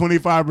going with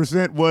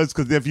 25% was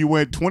because if you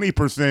went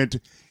 20%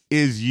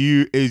 is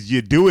you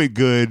do it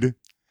good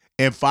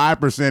and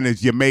 5%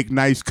 is you make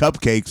nice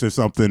cupcakes or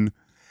something,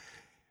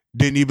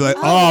 then you'd be like,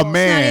 No, it's oh, not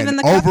man, even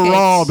the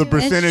overall, cupcakes. the It's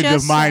percentage of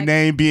just my like-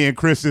 name being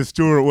Kristen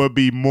Stewart would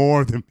be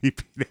more than me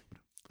being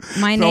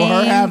My so name.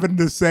 her having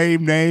the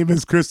same name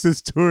as Kristen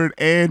Stewart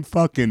and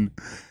fucking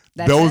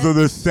That's those it. are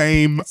the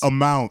same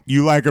amount.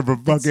 You like her for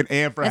fucking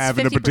and for that's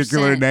having a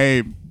particular 50%.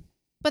 name.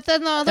 But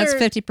then the other That's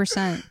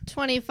 50%.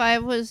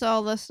 25 was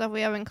all the stuff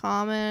we have in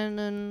common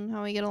and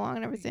how we get along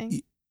and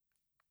everything.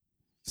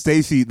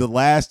 Stacey, the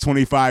last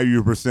 25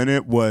 you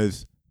presented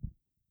was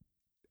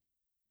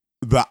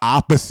the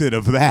opposite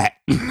of that.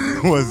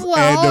 Well, and the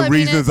I mean,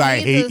 reasons it I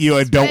made hate the you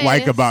and don't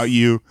like space. about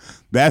you.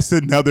 That's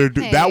another.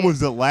 That Hey. was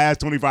the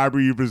last 25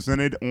 you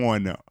presented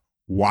on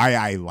why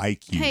I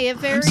like you. Hey, it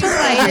varies so by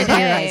excited to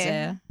hear day.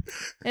 Isaiah.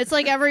 It's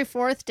like every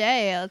fourth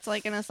day. It's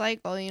like in a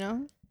cycle,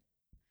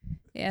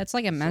 Yeah, it's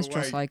like a menstrual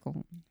like-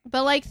 cycle.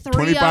 But like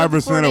 3 out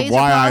of 4 25% days of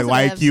why are I positive,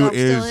 like you so I'm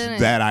still is in it.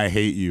 that I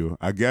hate you.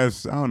 I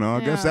guess I don't know. I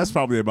guess Yeah. that's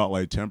probably about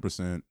like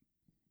 10%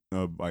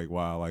 of like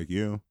why I like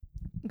you.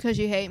 Because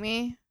you hate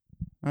me.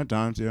 At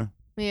times, yeah.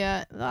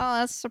 Yeah. Well,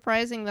 that's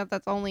surprising that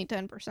that's only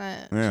 10%.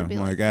 It Yeah, should be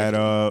like add 50.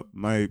 up,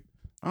 like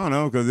I don't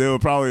know, because it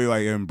would probably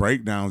like in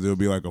breakdowns, it'll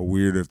be like a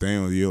weirder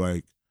thing with you,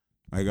 like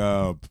I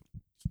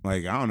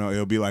don't know,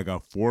 it'll be like a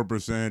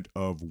 4%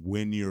 of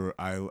when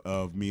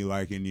of me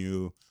liking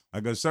you,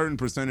 like a certain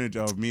percentage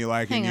of me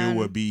liking Hang you on.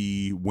 would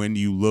be when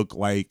you look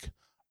like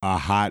a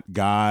hot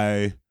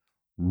guy,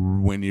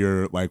 when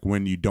you're like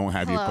when you don't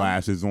have your Hello?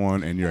 glasses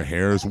on and your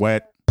hair's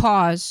wet.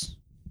 Pause.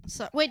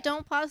 So, wait,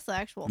 don't pause the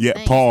actual Yeah,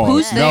 thing. pause.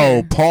 Who's No,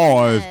 there?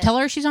 pause. Lynette. Tell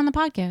her she's on the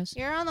podcast.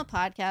 You're on the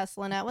podcast,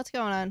 Lynette. What's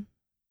going on?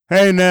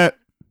 Hey, Net.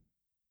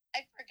 I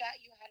forgot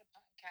you had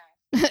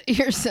a podcast.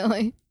 You're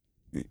silly.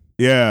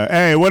 Yeah.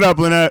 Hey, what up,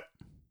 Lynette?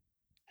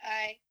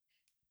 I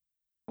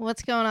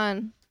What's going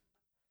on?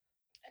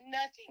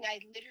 nothing. I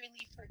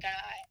literally forgot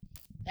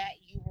that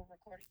you were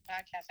recording a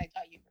podcast. I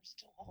thought you were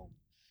still home.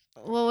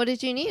 Well, what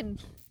did you need?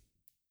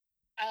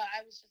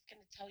 I was just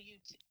gonna tell you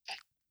to.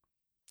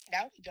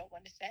 Now you don't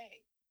want to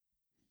say.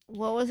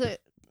 What was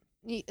it?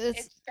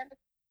 There's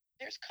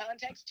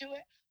context to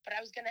it, but I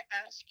was gonna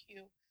ask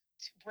you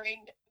to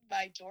bring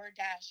my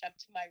DoorDash up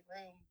to my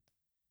room.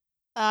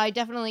 I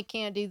definitely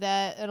can't do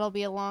that. It'll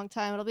be a long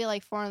time. It'll be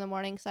like 4 a.m.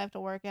 because I have to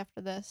work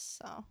after this.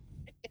 So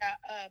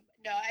Yeah.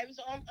 No, I was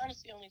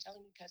honestly only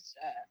telling you because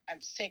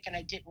I'm sick and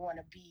I didn't want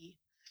to be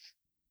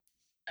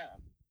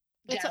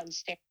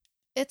downstairs.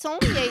 It's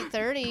only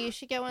 8:30. You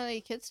should get one of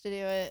the kids to do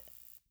it.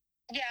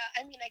 Yeah,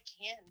 I mean, I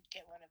can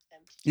get one of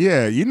them.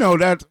 Yeah, you know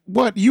that.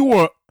 What you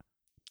were?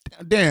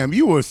 Damn,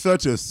 you were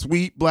such a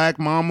sweet black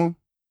mama.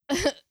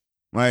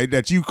 Like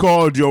that, you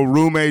called your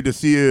roommate to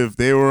see if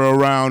they were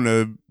around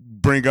to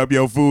bring up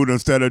your food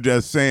instead of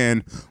just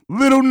saying,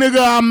 "Little nigga,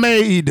 I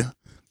made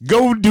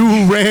go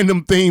do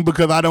random thing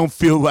because I don't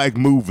feel like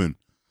moving."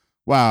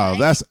 Wow,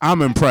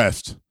 I'm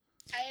impressed.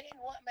 I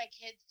didn't want my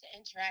kids to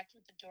interact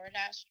with the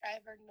DoorDash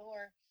driver,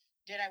 nor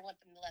did I want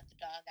them to let the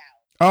dog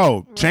out.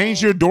 Oh,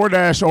 change your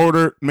DoorDash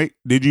order.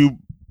 Did you?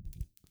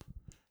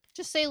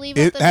 Just say leave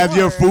at the door. Has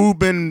your food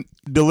been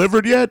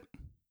delivered yet?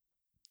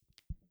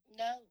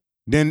 No.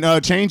 Then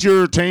change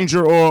your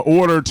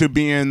order to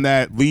being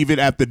that leave it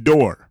at the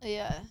door.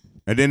 Yeah.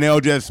 And then they'll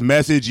just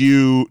message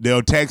you.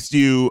 They'll text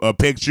you a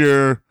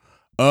picture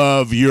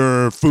of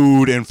your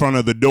food in front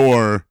of the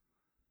door,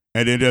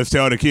 and then just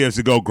tell the kids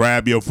to go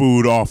grab your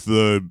food off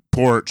the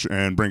porch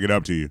and bring it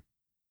up to you.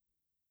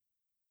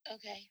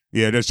 Okay.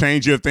 Yeah, just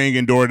change your thing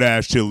in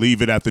DoorDash to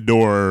leave it at the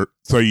door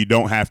so you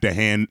don't have to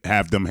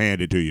have them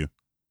hand it to you.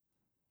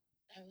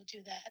 I will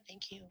do that.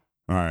 Thank you.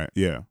 All right.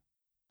 Yeah.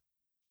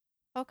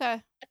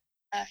 Okay.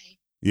 Bye.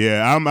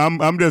 Yeah,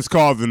 I'm just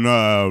causing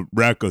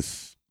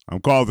ruckus.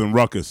 I'm causing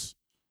ruckus.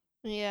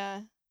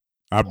 Yeah.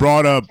 I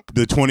brought up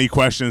the 20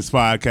 Questions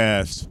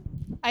podcast.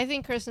 I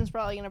think Kristen's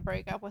probably gonna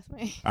break up with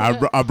me.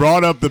 I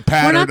brought up the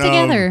pattern. We're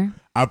not together.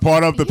 I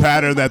brought up the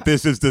pattern that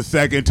this is the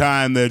second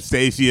time that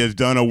Stacey has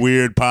done a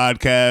weird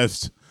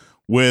podcast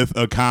with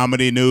a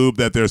comedy noob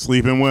that they're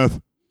sleeping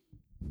with.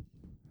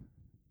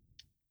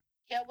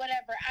 Yeah,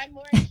 whatever. I'm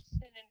more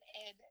interested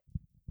in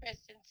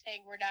Kristen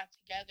saying we're not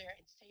together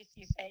and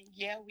Stacey saying,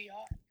 yeah, we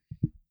are.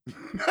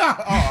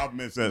 Oh, I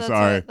missed that.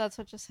 Sorry. That's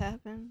what just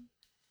happened.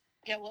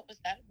 Yeah, what was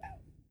that about?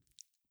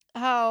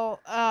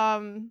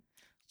 How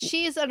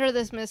she's under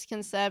this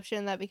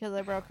misconception that because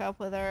I broke up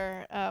with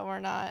her, we're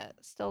not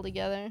still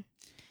together.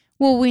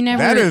 Well, we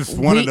never. That is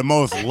one of the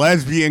most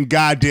lesbian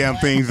goddamn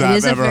things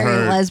I've ever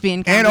heard.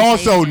 Lesbian and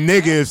also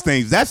niggas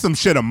things. That's some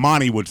shit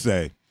Amani would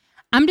say.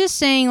 I'm just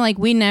saying, like,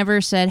 we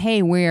never said,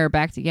 hey, we are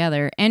back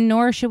together. And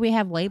nor should we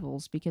have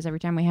labels, because every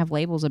time we have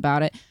labels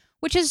about it,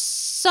 which is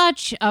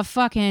such a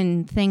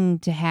fucking thing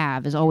to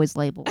have, is always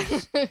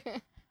labels.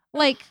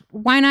 Like,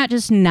 why not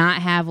just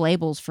not have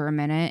labels for a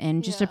minute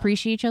and just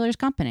appreciate each other's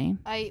company?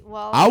 I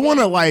want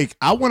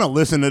to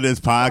listen to this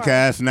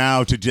podcast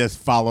now to just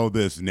follow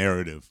this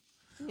narrative.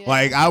 Yeah.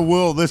 Like, I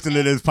will listen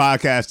to this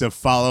podcast to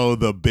follow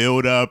the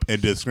build up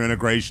and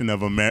disintegration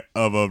of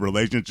a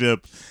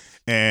relationship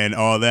and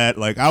all that.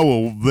 Like, I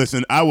will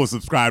listen. I will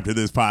subscribe to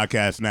this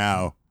podcast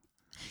now.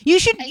 You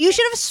should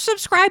have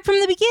subscribed from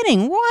the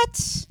beginning. What?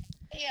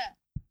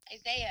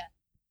 Isiah.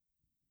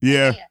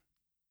 Yeah. Isiah.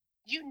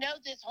 You know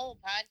this whole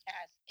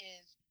podcast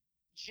is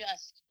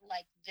just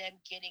like them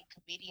getting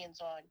comedians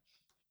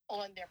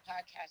on their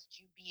podcast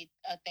to be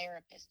a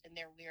therapist in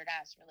their weird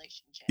ass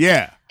relationship.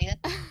 Yeah.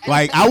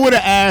 Like, I would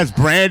have asked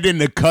Brandon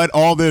to cut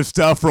all this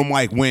stuff from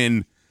like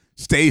when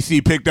Stacey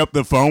picked up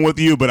the phone with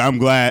you, but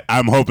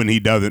I'm hoping he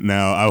doesn't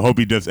now. I hope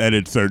he just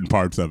edits certain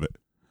parts of it,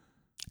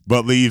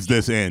 but leaves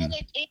this in.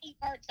 Any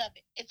parts of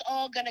it. It's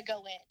all gonna go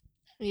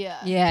in. Yeah.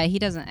 Yeah, he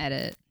doesn't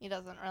edit. He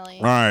doesn't really.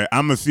 All right,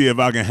 I'm gonna see if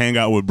I can hang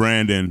out with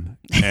Brandon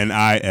and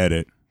I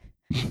edit.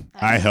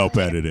 I help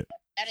edit it.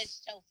 That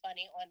is so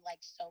funny on like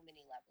so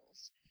many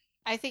levels.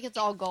 I think it's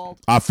all gold.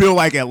 I feel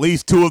like at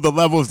least 2 of the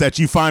levels that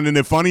you finding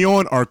it funny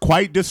on are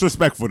quite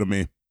disrespectful to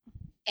me.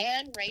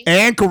 And racist.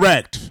 And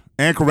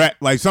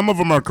correct. Like, some of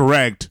them are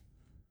correct.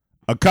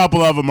 A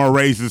couple of them are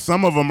racist.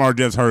 Some of them are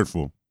just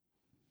hurtful.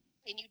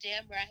 And you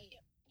damn right.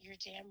 You're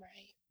damn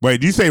right. Wait,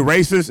 did you say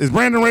racist? Is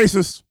Brandon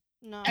racist?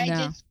 No. I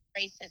did say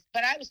racist,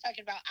 but I was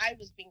talking about I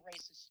was being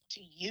racist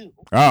to you.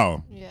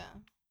 Oh. Yeah.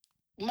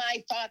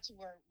 My thoughts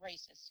were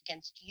racist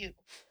against you.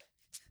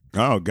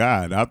 Oh,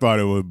 God. I thought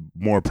it was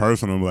more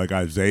personal, like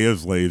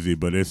Isaiah's lazy,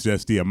 but it's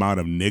just the amount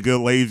of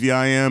nigga lazy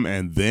I am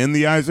and then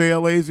the Isiah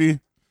lazy.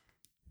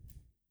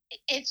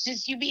 It's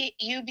just you be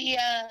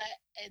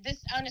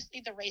this,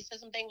 honestly, the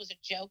racism thing was a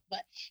joke, but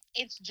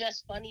it's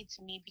just funny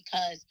to me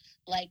because,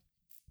 like,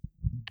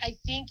 I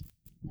think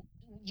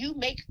you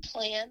make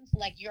plans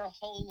like your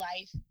whole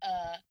life,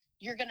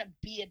 you're gonna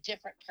be a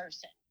different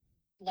person,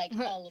 like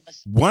all of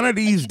us. One of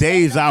these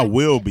days I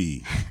will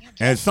be.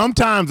 And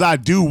sometimes I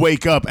do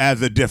wake up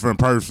as a different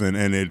person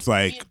and it's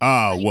like,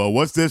 oh, well,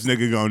 what's this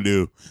nigga gonna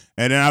do?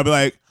 And then I'll be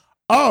like,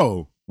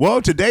 oh,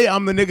 well, today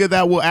I'm the nigga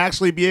that will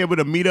actually be able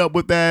to meet up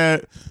with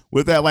that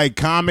like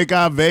comic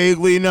I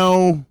vaguely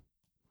know.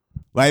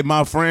 Like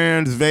my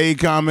friend's vague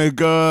comic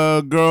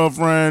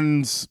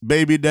girlfriend's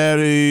baby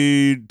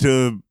daddy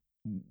to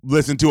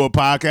listen to a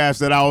podcast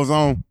that I was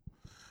on.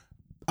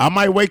 I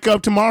might wake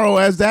up tomorrow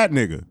as that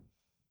nigga.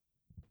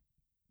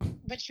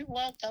 But you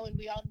won't, though, and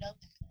we all know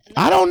that.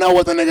 I don't know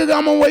what the nigga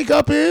I'm gonna wake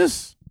up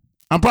is.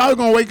 I'm probably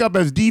gonna wake up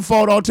as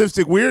default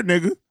autistic weird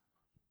nigga.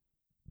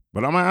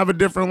 But I might have a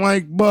different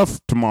like buff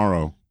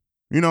tomorrow.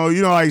 You know,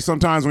 like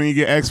sometimes when you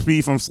get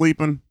XP from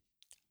sleeping.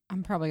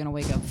 I'm probably gonna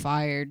wake up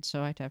fired,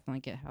 so I definitely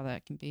get how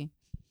that can be.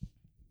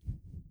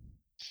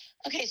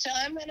 Okay, so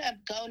I'm gonna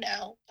go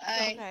now.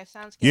 Bye. Okay,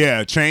 sounds good.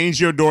 Yeah,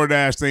 change your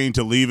DoorDash thing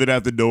to leave it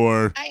at the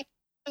door. I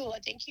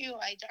thank you.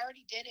 I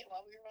already did it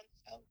while we were on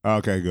the phone.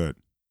 Okay, good.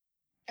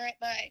 All right,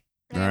 bye.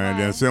 All right,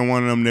 then send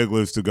one of them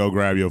niggas to go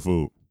grab your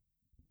food.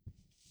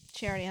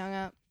 She already hung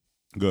up.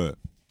 Good.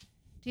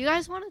 Do you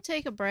guys want to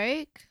take a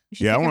break?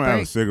 Yeah, I want to have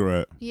a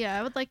cigarette. Yeah,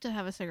 I would like to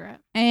have a cigarette.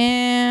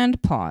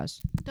 And pause.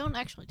 Don't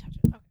actually touch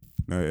it. Okay.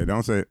 No,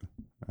 don't say it.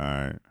 All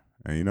right.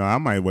 And you know, I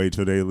might wait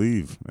till they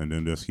leave and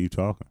then just keep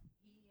talking.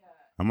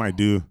 I might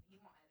do.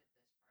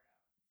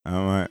 I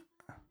might.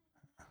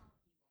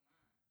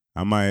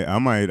 You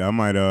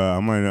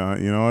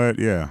know what?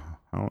 Yeah,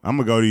 I'm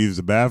gonna go to use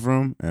the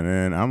bathroom, and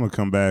then I'm gonna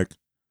come back,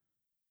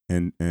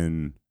 and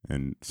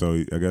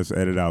so I guess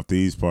edit out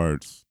these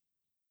parts.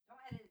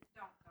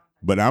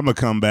 But I'm gonna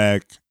come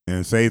back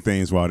and say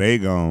things while they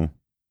gone.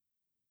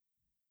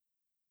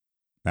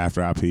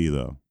 After I pee,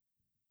 though.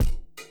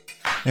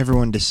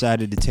 Everyone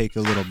decided to take a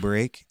little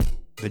break,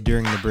 but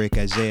during the break,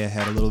 Isiah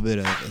had a little bit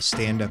of a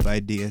stand-up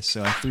idea,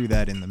 so I threw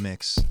that in the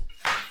mix.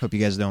 Hope you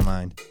guys don't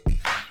mind.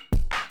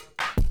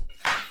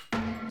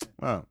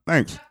 Well,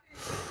 thanks.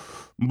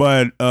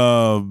 But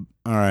all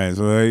right,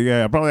 so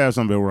yeah, I probably have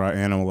something where I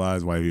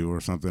analyze white people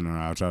or something, or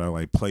I'll try to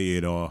like play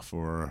it off,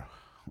 or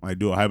like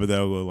do a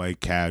hypothetical, like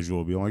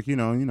casual, be like, you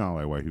know,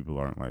 like white people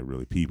aren't like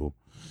really people,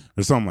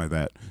 or something like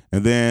that,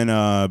 and then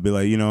be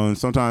like, you know, and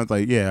sometimes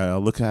like, yeah, I'll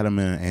look at them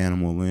in an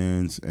animal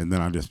lens, and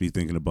then I'll just be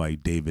thinking about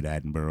like David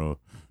Attenborough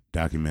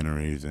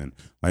documentaries, and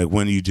like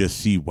when you just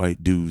see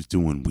white dudes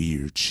doing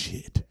weird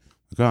shit,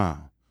 like,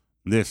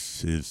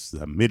 this is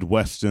the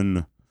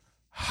Midwestern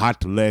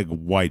hot leg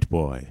white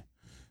boy.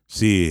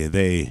 See,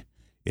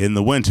 in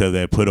the winter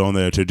they put on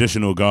their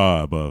traditional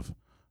garb of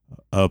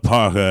a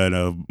parka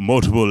and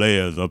multiple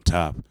layers up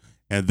top,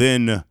 and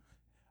then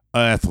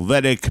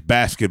athletic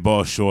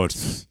basketball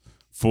shorts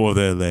for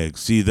their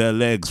legs. See, their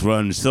legs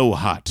run so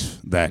hot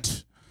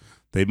that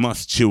they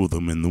must chill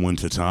them in the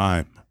winter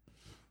time.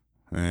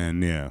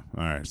 And yeah,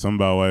 all right, some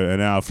about white,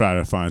 and I'll try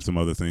to find some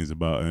other things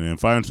about, and then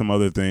find some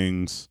other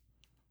things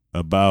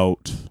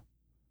about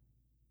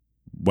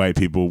white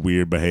people,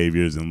 weird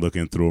behaviors, and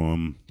looking through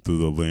them through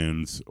the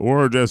lens,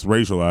 or just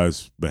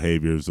racialized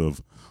behaviors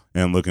of,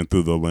 and looking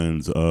through the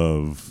lens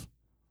of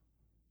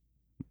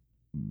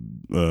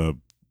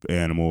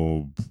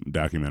animal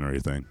documentary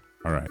thing.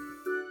 All right,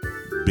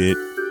 bit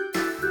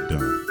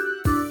done.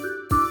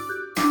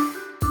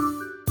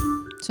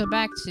 So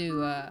back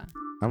to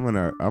I'm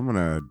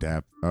gonna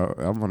adapt.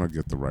 I'm gonna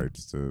get the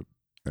rights to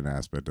an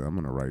aspect. I'm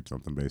gonna write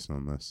something based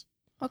on this.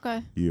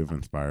 Okay. You have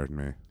inspired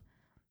me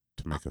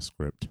to make a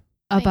script.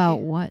 about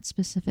what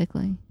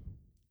specifically?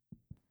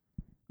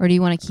 Or do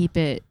you want to keep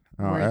it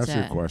I'll where it's ask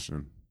your at?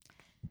 question.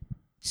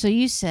 So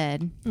you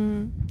said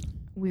Mm-hmm.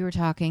 we were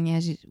talking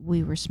as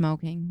we were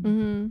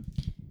smoking.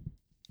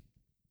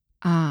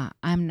 Mm-hmm.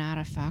 I'm not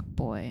a fuck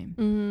boy.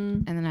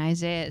 Mm-hmm. And then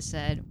Isiah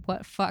said,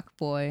 what fuck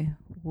boy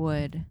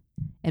would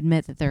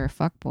admit that they're a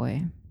fuck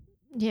boy?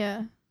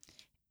 Yeah.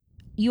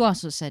 You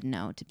also said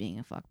no to being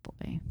a fuck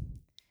boy.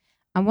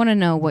 I want to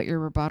know what your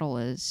rebuttal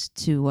is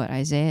to what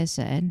Isiah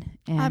said.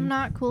 And I'm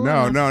not cool.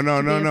 No. enough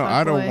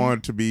I don't fuckboy.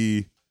 want to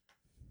be.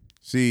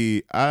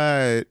 See,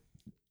 I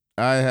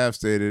have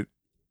stated,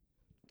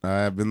 I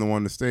have been the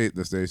one to state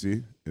that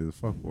Stacey is a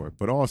fuckboy,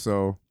 but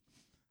also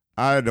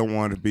I don't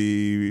want to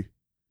be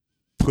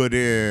put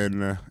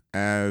in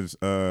as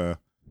a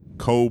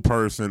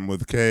co-person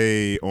with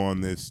Kay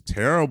on this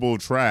terrible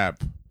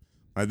trap.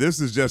 Like, this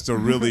is just a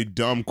really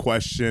dumb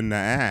question to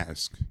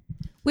ask.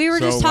 we were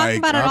So, just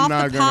talking like, about it I'm off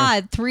not the gonna-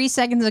 pod 3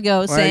 seconds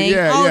ago, saying,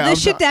 yeah, this I'm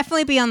should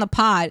definitely be on the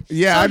pod.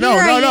 Yeah, So I know.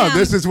 here No. am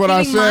This is what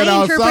I giving said my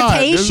outside. This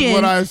is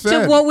what I interpretation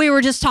said. to what we were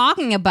just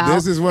talking about.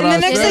 This is what and I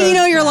the next said. thing you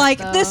know, you're It's like,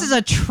 not, this though. is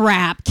a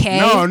trap, Kay.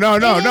 No. It is,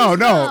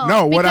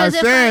 though, What I because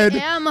said.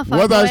 If I am a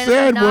What fuckboy I and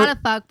said I'm not was-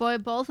 a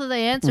fuckboy, both of the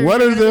answers.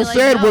 What are I gonna be just like,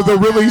 said no, was a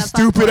I'm really not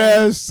stupid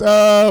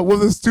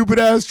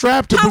fuckboy. ass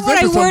trap to How would present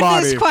I to word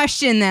somebody. this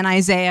question then,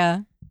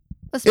 Isiah?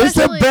 It's a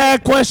Especially-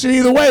 bad question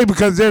either way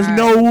because there's All right,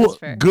 no that's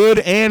fair. good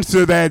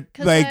answer that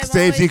 'Cause like I've Stacey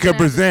always could been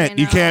able to say present.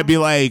 You no. can't be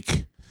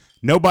like,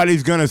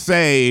 nobody's gonna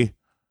say,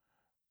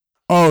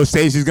 oh,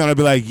 Stacey's gonna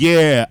be like,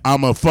 yeah,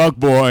 I'm a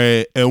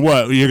fuckboy, and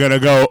what? You're gonna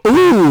go,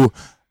 ooh,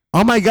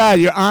 oh my God,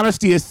 your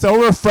honesty is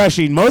so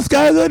refreshing. Most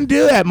guys wouldn't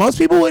do that. Most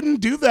people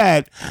wouldn't do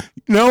that.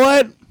 You know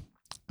what?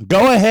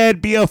 Go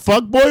ahead, be a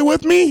fuckboy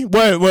with me.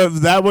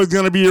 What? That was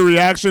gonna be your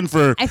reaction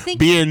for I think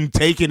being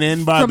taken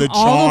in by From the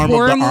all charm the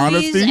horror of the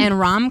movies honesty. and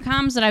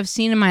rom-coms that I've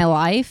seen in my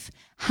life,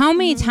 how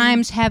many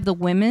times have the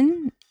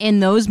women in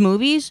those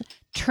movies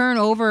turn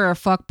over a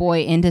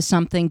fuckboy into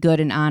something good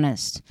and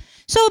honest?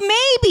 So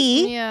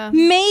maybe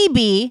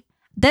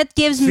that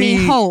gives me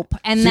See- hope,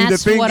 and see, the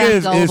that's thing what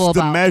is, I'm gullible it's the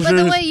about. measure-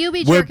 But the way you be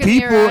With jerking me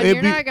people, around, it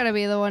you're be- not gonna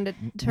be the one to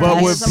turn But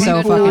into with someone so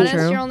good fucking honest.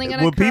 true. You're only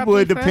gonna with people,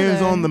 corrupt it me depends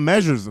further. on the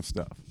measures of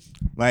stuff.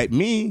 Like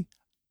me,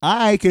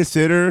 I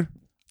consider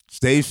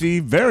Stacey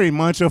very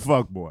much a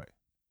fuckboy.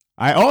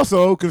 I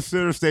also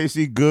consider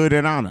Stacey good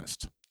and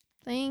honest.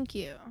 Thank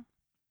you.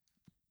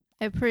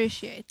 I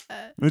appreciate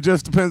that. It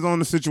just depends on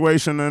the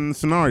situation and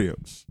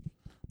scenarios.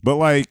 But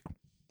like,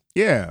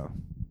 yeah.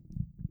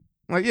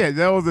 Like, yeah,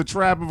 that was a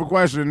trap of a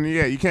question.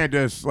 Yeah, you can't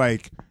just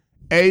like,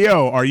 hey,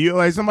 yo, are you,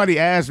 like, somebody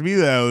asked me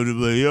that,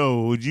 like,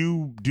 yo, would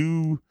you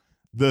do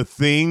the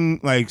thing,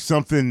 like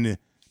something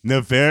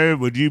nefarious?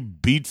 Would you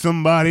beat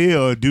somebody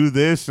or do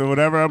this or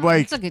whatever? I'm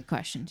like, that's a good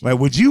question, too. Like,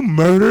 would you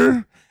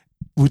murder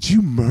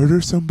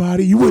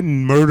somebody? You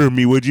wouldn't murder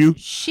me, would you?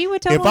 She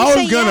would totally If I was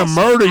say gonna yes.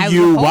 murder I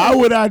you, would why hope.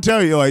 would I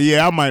tell you? Like,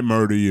 yeah, I might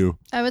murder you.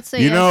 I would say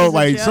You yes know, as a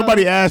like joke,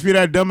 somebody asked me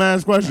that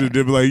dumbass question,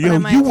 they'd be like, but I yo,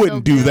 might you still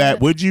wouldn't do do that,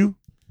 it. would you?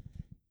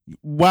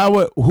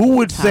 Who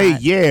would say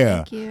Hot. yeah?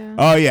 Thank you.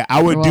 Oh yeah,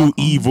 I would You're do welcome.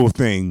 evil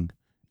thing,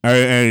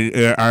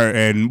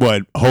 and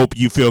what? Hope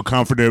you feel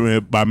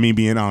comforted by me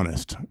being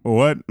honest.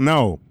 What?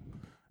 No.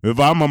 If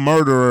I'm a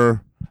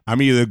murderer,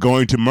 I'm either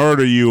going to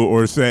murder you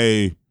or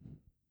say,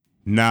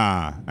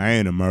 nah, I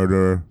ain't a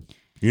murderer.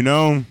 You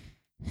know,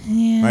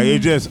 Yeah. like it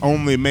just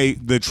only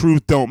the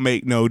truth don't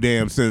make no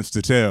damn sense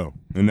to tell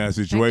in that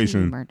Actually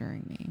situation.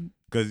 murdering me.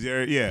 Because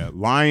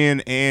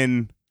lying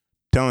and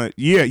telling,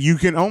 you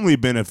can only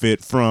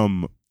benefit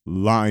from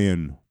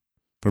lying.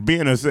 For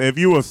being if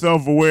you were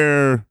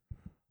self-aware,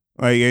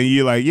 like, and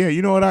you're like, yeah,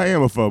 you know what, I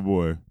am a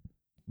fuckboy.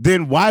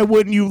 Then why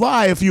wouldn't you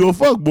lie if you a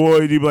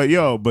fuckboy? You'd be like,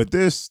 yo, but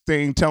this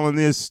thing telling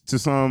this to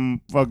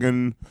some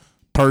fucking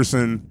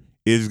person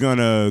is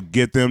gonna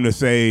get them to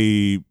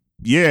say,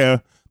 yeah.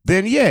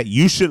 Then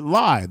you should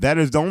lie. That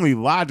is the only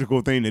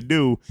logical thing to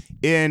do.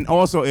 And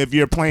also, if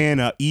you're playing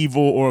an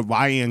evil or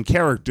lying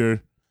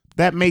character,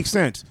 that makes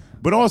sense.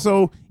 But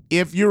also,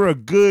 if you're a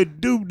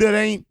good dude that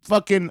ain't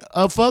fucking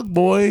a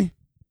fuckboy,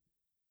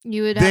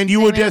 You would. then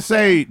you would just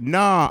say,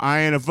 nah,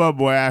 I ain't a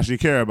fuckboy. I actually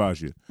care about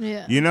you.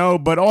 Yeah. You know?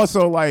 But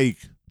also, like,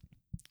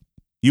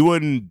 you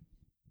wouldn't.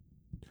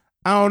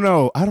 I don't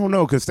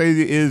know. Because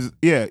Stacey is,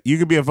 you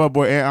could be a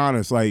fuckboy and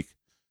honest. Like,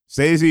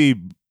 Stacey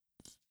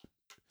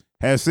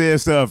has said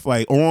stuff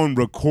like on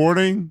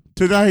recording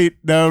tonight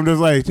that I'm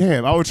just like,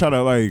 damn, I would try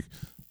to like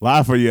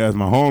lie for you as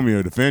my homie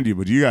or defend you,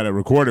 but you got to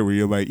record it where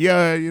you're like,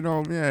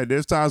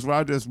 there's times where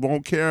I just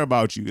won't care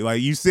about you.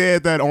 Like you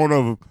said that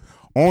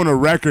on a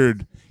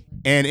record,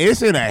 and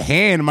it's in a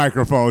hand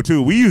microphone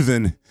too. We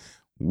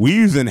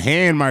using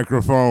hand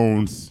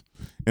microphones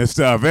and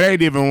stuff. It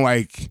ain't even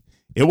like.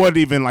 It wasn't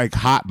even like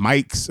hot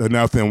mics or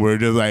nothing where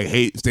just like,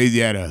 hey, Stacey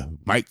had a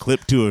mic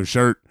clipped to her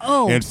shirt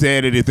and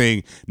said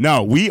anything.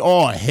 No, we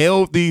all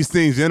held these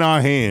things in our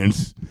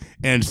hands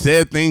and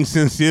said things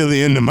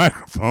sincerely in the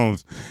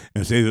microphones.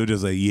 And Stacey was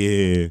just like,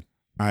 yeah,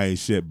 I ain't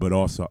shit, but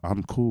also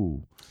I'm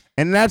cool.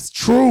 And that's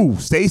true.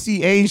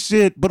 Stacey ain't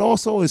shit, but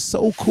also is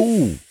so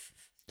cool.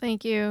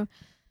 Thank you.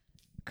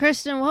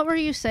 Kristen, what were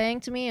you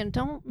saying to me? And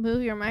don't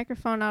move your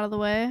microphone out of the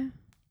way.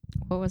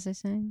 What was I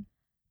saying?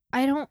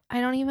 I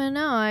don't even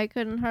know. I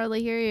couldn't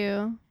hardly hear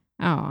you.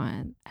 Oh,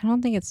 I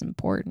don't think it's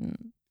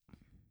important.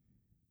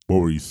 What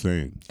were you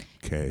saying,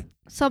 Kay?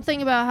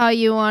 Something about how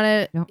you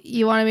wanted me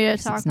to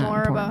Guess talk it's not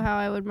more about important. how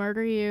I would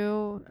murder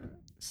you.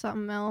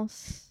 Something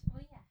else.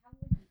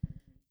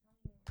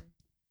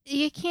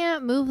 You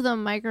can't move the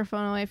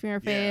microphone away from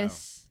your Yeah.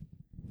 face.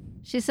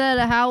 She said,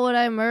 "How would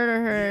I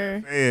murder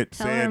her?" Say it.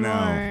 Tell Say her it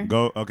now. more.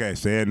 Go. Okay.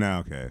 Say it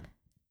now, Kay.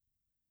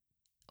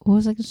 What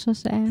was I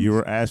supposed to ask? You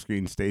were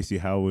asking Stacey,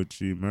 how would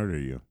she murder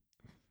you?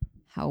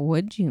 How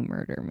would you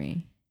murder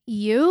me?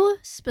 You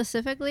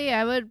specifically,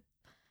 I would.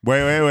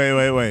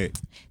 Wait.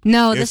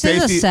 No, If this is a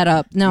Stacey-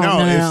 setup. No.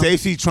 Is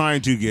Stacey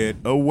trying to get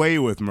away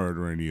with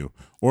murdering you?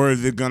 Or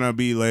is it going to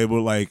be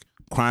labeled like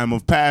crime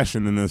of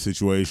passion in this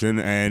situation?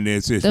 And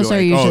it's Those like,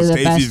 are usually the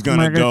Stacey's best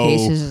gonna murder go,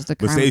 cases. Is the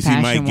but crime of Stacey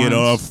passion might get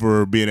ones. off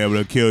for being able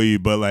to kill you.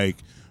 But like,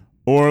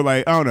 or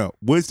like, I don't know.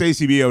 Would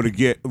Stacey be able to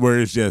get where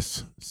it's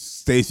just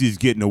Stacey's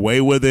getting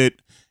away with it?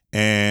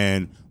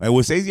 And like,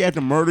 would Stacey have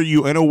to murder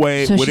you in a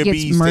way? So would she it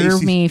gets be murder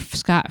Stacey? me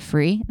scot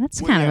free.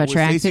 That's Well, kind yeah, of would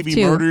Stacey attractive be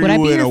too. murder Would I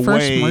you be in your a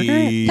first way-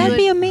 murderer? That'd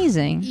be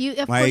amazing.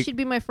 Of Like- course, you'd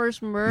be my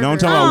first murderer. No, I'm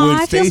talking about Oh, would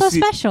I feel so Stacey-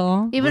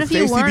 special. Even Would if you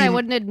Stacey weren't, be- I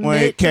wouldn't admit Wait,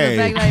 to the Kay.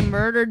 fact that I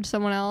murdered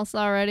someone else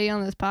already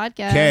on this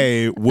podcast.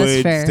 Okay,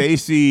 would fair.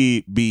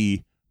 Stacey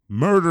be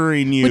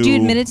murdering you? Would you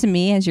admit it to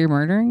me as you're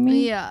murdering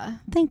me? Yeah,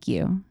 Thank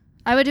you.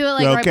 I would do it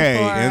like right Okay,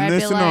 before. in I'd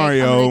this be like, I'm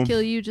scenario- gonna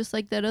kill you just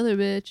like that other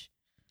bitch.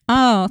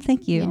 Oh,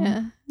 thank you.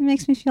 Yeah. It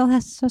makes me feel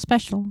so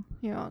special.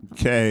 You're welcome.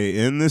 Okay,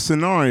 in this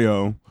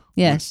scenario, would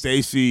Yes.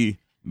 Stacey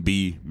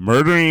be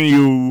murdering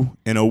you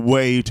in a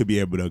way to be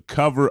able to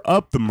cover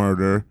up the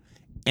murder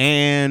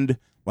and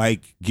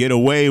like get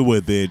away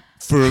with it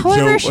for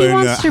However she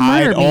wants to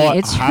murder me.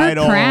 It's her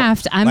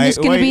craft. I'm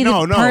just going to be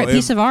the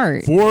piece of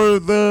art. For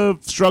the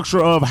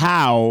structure of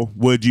how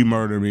would you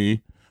murder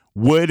me,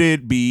 would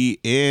it be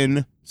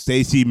in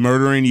Stacey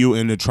murdering you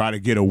and to try to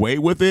get away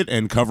with it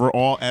and cover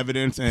all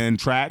evidence and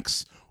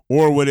tracks?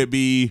 Or would it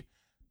be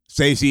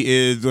Stacey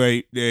is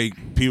like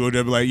people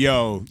that be like,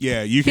 yo,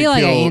 yeah, you can feel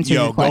like I kill, answered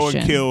yo, your go question.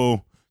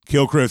 and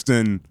kill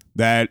Kristen.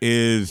 That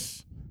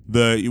is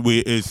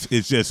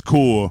it's just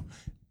cool.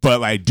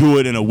 but like do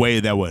it in a way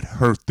that would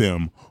hurt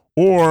them,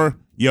 or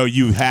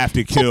you have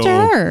to kill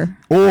her,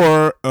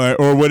 or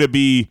would it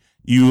be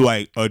you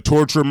like a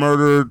torture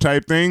murder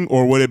type thing,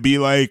 or would it be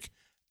like,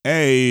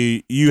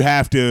 hey, you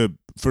have to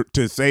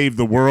save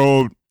the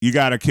world, you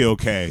got to kill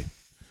Kay?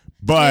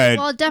 But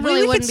well, it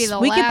definitely wouldn't be the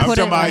last. I'm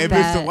talking about if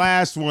it's the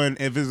last one.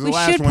 If it's the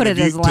last one,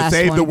 to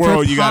save the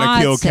world, you got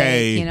to kill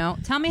Kay.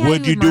 Tell me how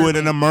would you do it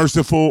in a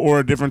merciful or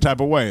a different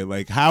type of way?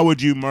 Like, how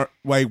would you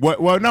like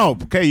what? Well, no.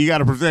 Okay, you got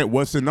to present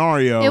what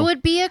scenario. It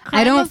would be a crime.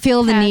 I don't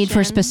feel the need for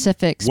passion.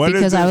 specifics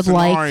because I would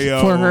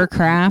like for her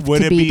craft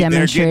to be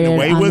demonstrated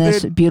on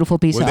this beautiful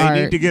piece of art. Would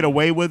they need to get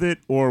away with it,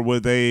 or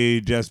would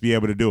they just be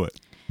able to do it?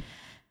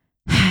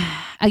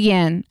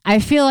 Again, I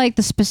feel like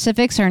the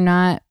specifics are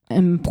not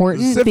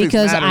important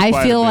because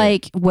I feel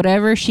like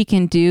whatever she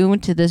can do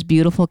to this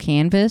beautiful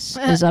canvas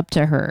is up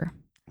to her.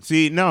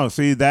 See,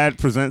 that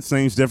presents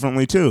things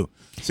differently too.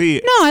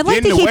 See, no, I'd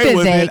like to keep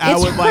it vague.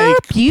 It's her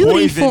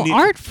beautiful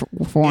art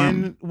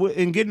form.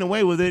 And getting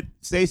away with it,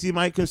 Stacey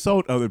might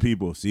consult other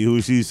people, see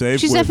who she's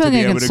safe She's with to be definitely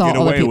able going to to get consult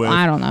other away people. with.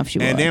 I don't know if she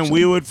would. And then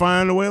we would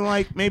find a way,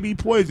 like maybe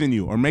poison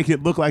you or make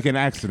it look like an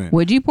accident.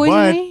 Would you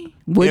poison me?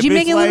 Would you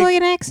make it look like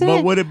an accident?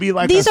 But would it be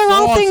like these are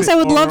all things I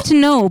would love to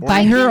know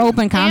by her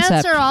open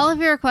concept. Answer all of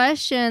your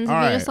questions if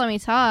you just let me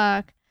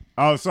talk.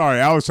 Oh, sorry.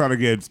 I was trying to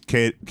get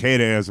Kay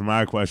to answer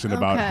my question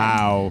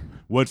about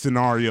what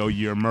scenario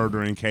you're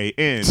murdering Kay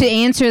in. To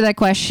answer that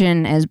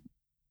question as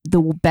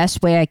the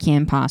best way I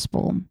can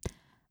possible,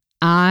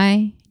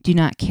 I do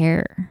not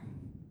care.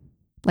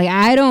 Like,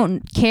 I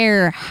don't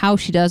care how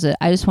she does it.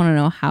 I just want to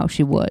know how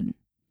she would.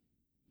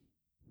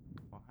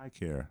 Well, I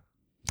care.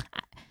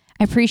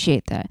 I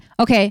appreciate that.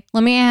 Okay,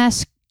 let me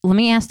ask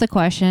the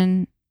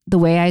question the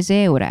way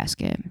Isiah would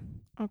ask it.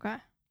 Okay.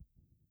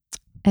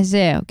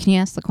 Isiah, can you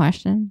ask the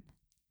question?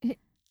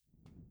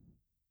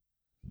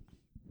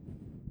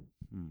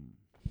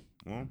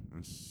 Well,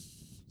 I'm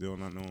still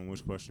not knowing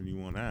which question you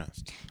want to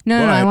ask.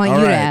 No, I want you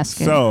to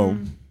ask it. So,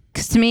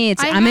 because to me,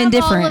 I'm indifferent.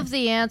 indifferent. I have all of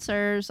the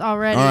answers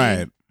already. All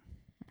right.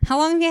 How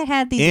long have you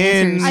had these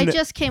answers? I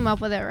just came up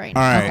with it right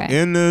now. All right.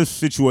 Okay. In the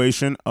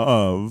situation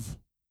of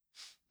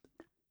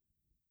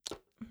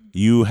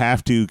you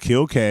have to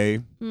kill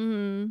Kay.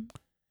 Mm-hmm.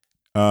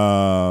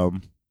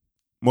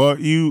 Well,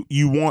 you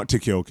want to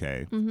kill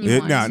Kay.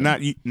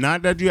 Mm-hmm.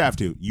 Not that you have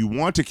to. You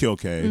want to kill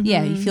Kay. Mm-hmm.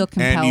 Yeah, you feel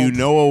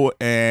compelled.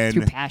 And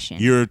through passion.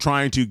 You're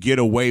trying to get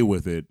away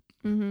with it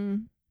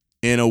in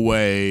a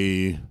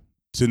way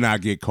to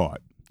not get caught.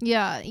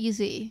 Yeah,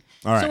 easy.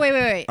 All right. So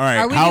wait. All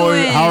right.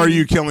 How are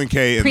you killing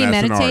Kay in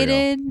that scenario?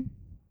 Premeditated?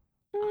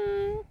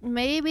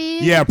 Maybe.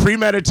 Yeah,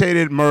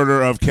 premeditated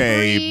murder of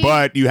Kay,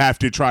 but you have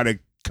to try to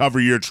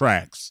cover your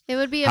tracks. It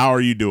would be. How are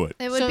you do it?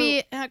 It would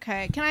be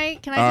okay. Can I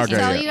just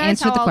tell you guys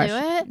Answer how the I'll question.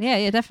 do it?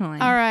 Yeah, definitely.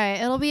 All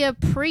right, it'll be a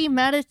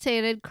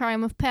premeditated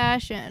crime of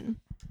passion,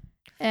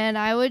 and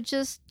I would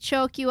just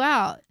choke you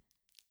out.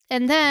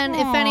 And then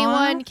if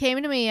anyone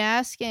came to me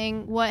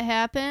asking what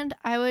happened,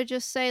 I would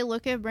just say,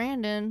 "Look at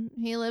Brandon.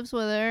 He lives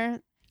with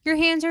her." Your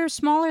hands are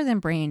smaller than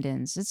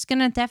Brandon's. It's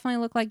gonna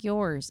definitely look like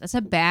yours. That's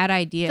a bad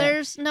idea.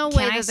 There's no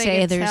way that they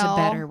can there's tell. a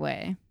better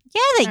way.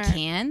 Yeah, they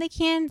can. They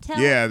can tell.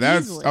 Yeah,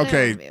 that's easily.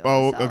 okay.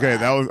 Oh, okay.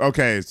 That was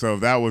okay. So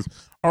that was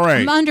all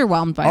right. I'm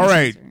underwhelmed by. All this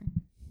right.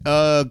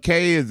 answer.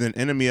 Kay is an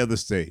enemy of the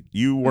state.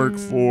 You work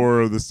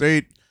for the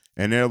state,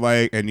 and they're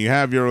like, and you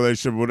have your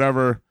relationship,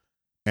 whatever,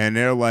 and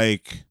they're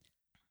like,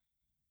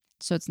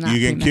 so it's not.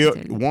 You can kill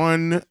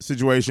one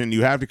situation.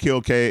 You have to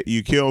kill Kay.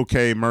 You kill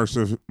Kay you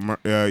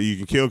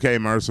can kill Kay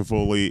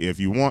mercifully if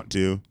you want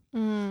to.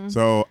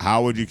 So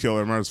how would you kill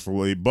her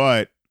mercifully?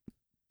 But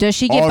does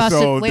she get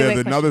busted? Also, there's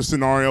another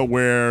scenario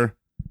where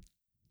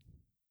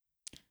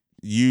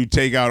you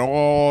take out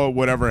all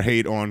whatever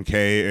hate on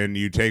Kay and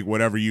you take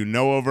whatever you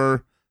know of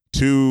her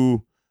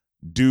to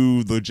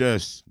do the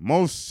just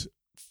most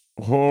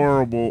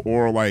horrible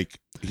or like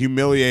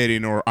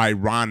humiliating or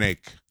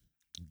ironic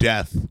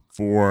death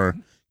for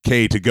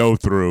Kay to go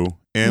through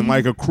in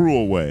like a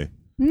cruel way.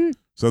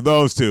 So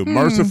those two,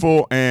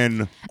 merciful and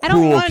cruel I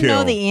don't want to kill.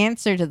 know the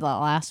answer to the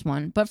last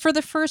one, but for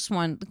the first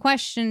one, the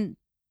question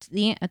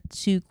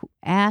to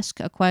ask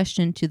a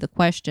question to the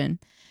question,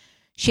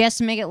 she has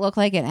to make it look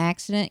like an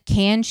accident.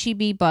 Can she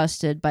be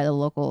busted by the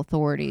local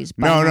authorities?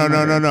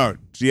 No.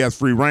 She has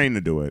free reign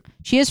to do it.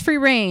 She has free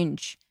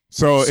range.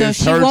 So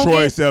it's her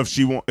choice if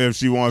she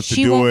wants to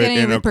do it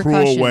in a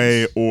cruel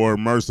way or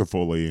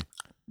mercifully.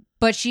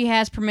 But she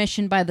has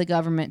permission by the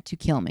government to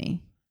kill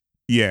me.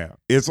 Yeah,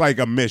 it's like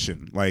a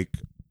mission. Like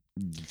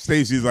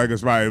Stacey's like a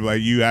spy.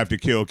 Like you have to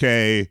kill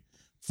Kay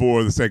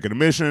for the sake of the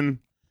mission.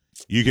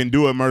 You can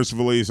do it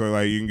mercifully, so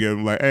like you can give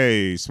him like,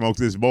 hey, smoke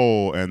this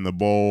bowl, and the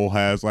bowl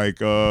has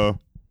like a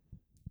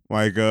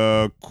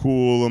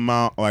cool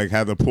amount, like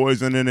have the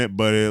poison in it,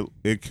 but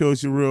it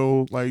kills you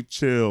real like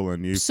chill,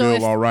 and you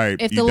feel all right.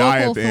 If you die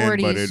at the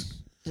end, but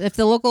if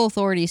the local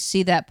authorities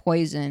see that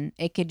poison,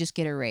 it could just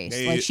get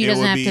erased. Like she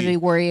doesn't have to be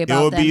worried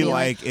about them. It would be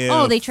like,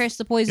 they traced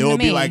the poison to me. It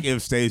would be like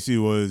if Stacey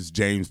was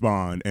James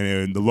Bond,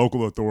 and the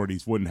local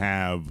authorities wouldn't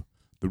have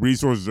the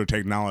resources or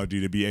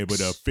technology to be able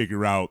to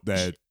figure out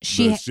that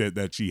the shit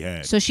that she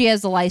had. So she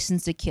has the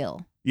license to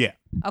kill. Yeah.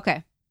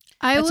 Okay.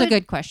 That's a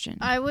good question.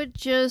 I would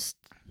just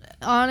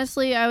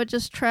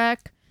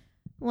track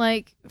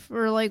like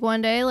for like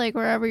one day, like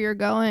wherever you're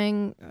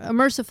going,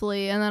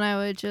 mercifully, and then I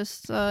would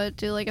just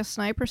do like a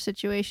sniper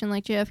situation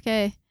like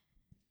JFK.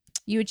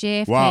 You would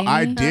JFK? Well,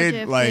 I me? did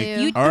JFK like.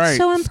 you. All right,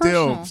 so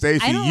still,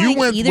 Stacey, I don't you like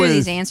went either with of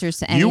these answers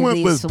to any you of went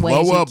these with ways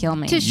blow you up kill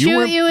me. To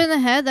shoot you in the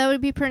head, that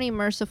would be pretty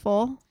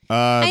merciful.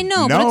 I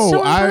know, but it's so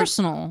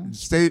impersonal.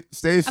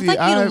 Stacey, I'd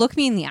like you to look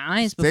me in the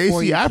eyes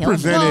before you kill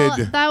me. Well,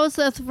 that was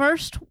the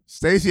first.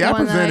 Stacey, I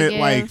one that I presented gave.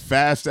 like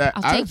fast. I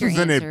take your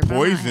presented answer, but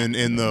poison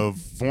in the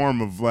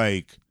form of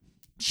like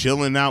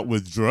chilling out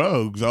with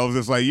drugs. I was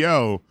just like,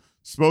 yo,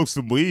 smoke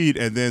some weed,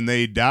 and then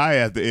they die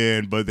at the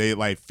end, but they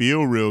like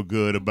feel real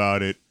good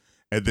about it.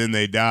 And then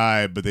they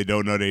die, but they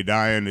don't know they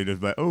dying. They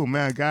just like, oh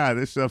my God,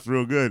 this stuff's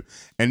real good.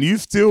 And you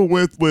still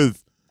went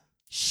with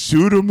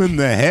shoot him in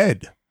the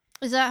head.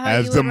 Is that how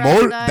As you the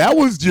would die? that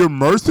was your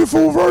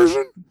merciful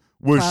version?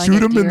 Was Probably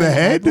shoot like him in deer the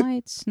head?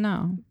 headlights?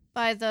 No.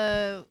 by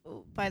the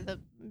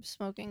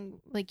smoking,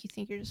 like you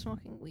think you're just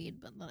smoking weed,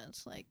 but then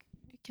it's like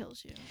it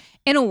kills you.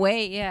 In a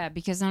way, yeah,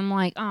 because I'm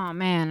like, oh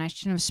man, I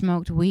shouldn't have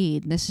smoked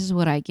weed. This is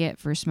what I get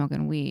for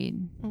smoking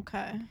weed.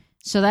 Okay.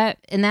 So that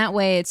in that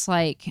way, it's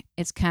like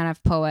it's kind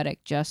of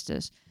poetic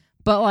justice.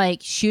 But like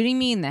shooting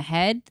me in the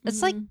head,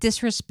 that's like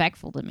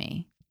disrespectful to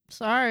me.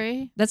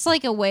 Sorry. That's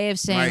like a way of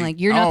saying like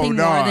you're nothing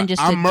more than just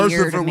I'm a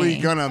deer to mercifully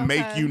me. gonna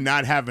make you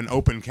not have an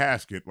open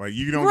casket. Like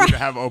you don't get to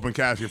have an open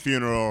casket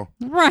funeral.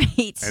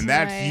 Right. And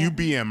that's you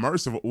being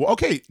merciful. Well,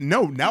 okay,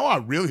 no, now I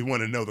really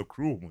want to know the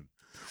cruel one.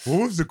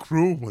 What was the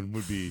cruel one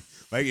would be?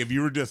 Like if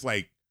you were just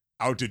like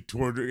out to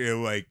torture,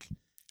 like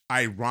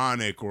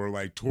ironic or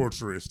like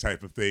torturous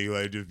type of thing,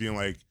 like just being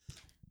like,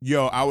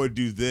 yo, I would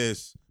do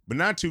this, but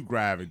not too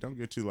graphic. Don't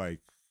get too like,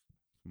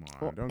 come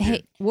on. Don't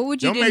hey, what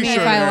would you do make me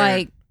sure if I that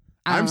like?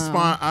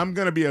 I'm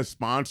gonna be a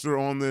sponsor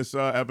on this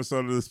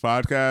episode of this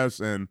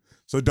podcast, and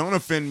so don't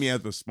offend me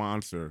as a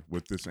sponsor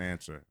with this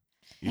answer.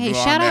 Hey,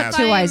 shout out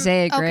to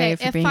Isiah Gray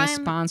for being a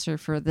I'm- sponsor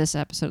for this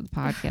episode of the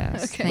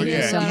podcast. Okay. Thank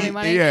you so much.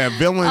 Money. Yeah,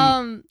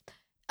 villain.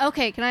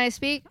 Okay, can I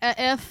speak?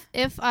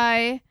 If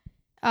I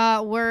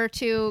were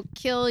to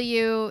kill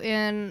you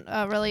in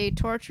a really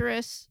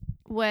torturous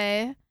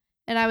way,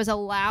 and I was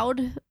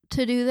allowed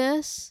to do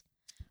this,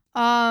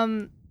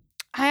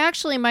 I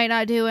actually might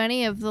not do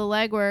any of the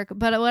legwork,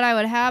 but what I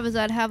would have is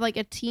I'd have like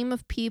a team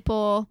of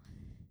people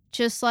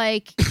just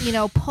like, you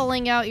know,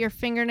 pulling out your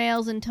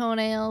fingernails and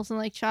toenails and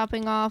like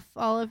chopping off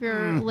all of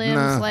your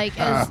limbs, like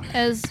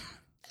as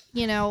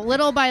you know,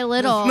 little by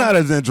little. It's not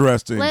as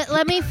interesting.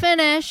 Let me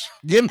finish.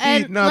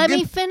 Let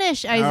me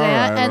finish, Isiah.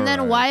 Right, and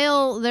then right.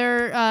 while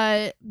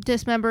they're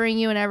dismembering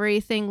you and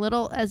everything,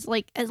 as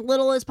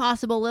little as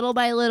possible, little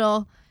by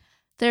little,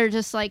 they're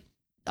just like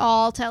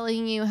all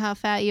telling you how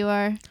fat you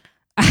are.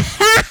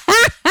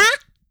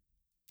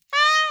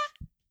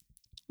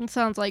 It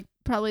sounds like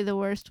probably the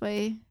worst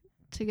way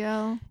to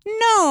go.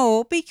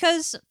 No,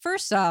 because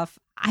first off,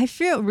 I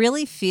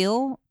really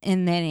feel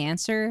in that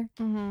answer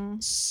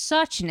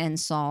such an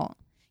insult.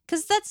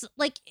 Because that's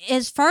like,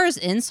 as far as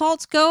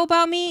insults go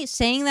about me,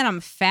 saying that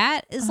I'm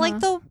fat is like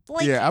the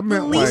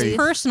least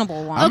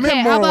personable one. Okay,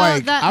 how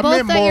about that?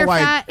 Both that you're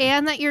fat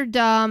and that you're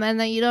dumb and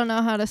that you don't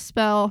know how to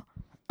spell.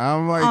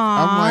 I'm like,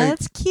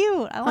 that's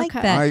cute. I like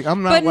that. Like,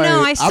 I'm not but like,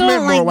 no, I still I meant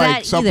don't more like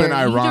like that something either.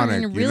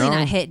 ironic. You're really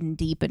not hitting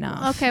deep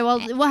enough. Okay, well,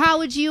 how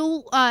would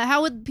you?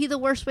 How would be the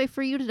worst way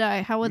for you to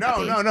die? How would that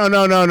be?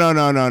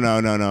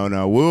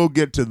 No. We'll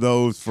get to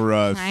those for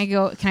us.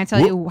 Can I tell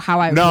you how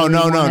I? No.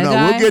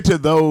 Die? We'll get to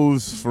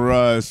those for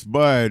us,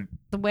 but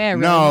the way I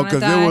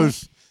really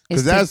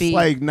because that's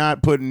like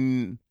not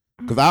putting.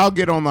 Because I'll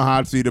get on the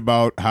hot seat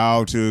about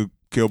how to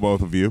kill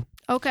both of you.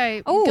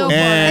 Okay. Oh, go for it.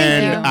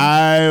 And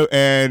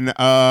Thank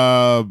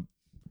you.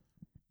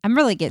 I'm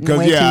really getting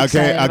way too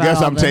excited I guess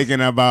about I'm this. taking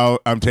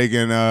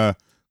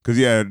because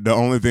the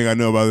only thing I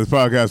knew about this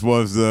podcast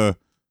was the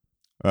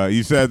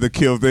you said the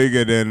kill thing,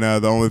 and then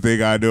the only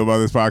thing I knew about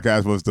this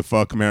podcast was the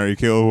fuck, marry,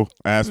 kill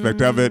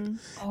aspect of it.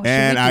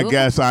 And I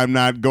guess I'm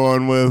not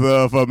going with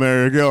fuck,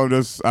 marry, kill.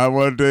 I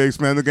wanted to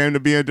expand the game to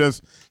being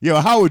just,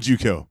 how would you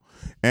kill?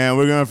 And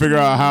we're gonna figure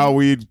out how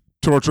we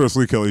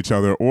torturously kill each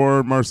other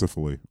or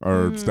mercifully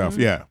or stuff.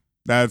 Yeah.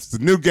 That's the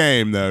new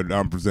game that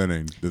I'm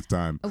presenting this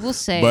time. I will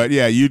say. But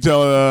yeah, you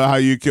tell how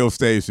you kill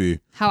Stacey.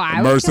 How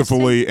I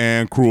mercifully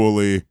and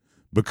cruelly,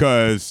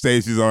 because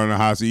Stacey's on the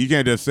hot seat. You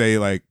can't just say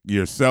like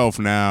yourself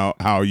now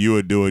how you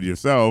would do it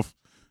yourself.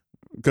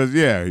 Because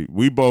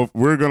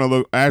we're gonna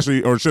look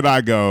actually, or should I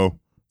go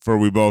for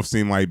we both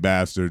seem like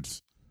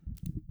bastards,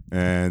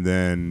 and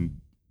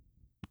then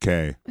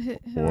Kay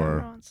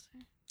or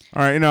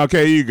all right,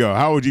 okay, you go.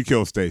 How would you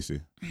kill Stacey?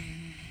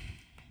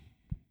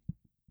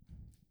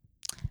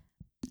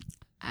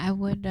 I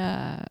would.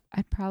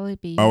 I'd probably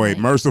be. Oh wait,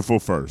 merciful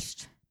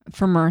first.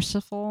 For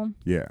merciful,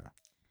 yeah.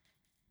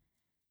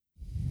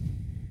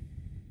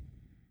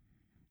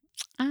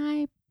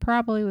 I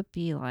probably would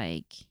be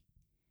like.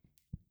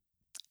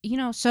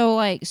 So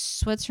like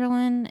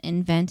Switzerland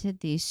invented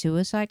these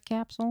suicide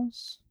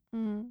capsules.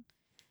 Mm.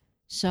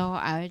 So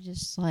I would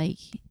just like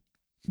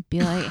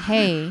be like,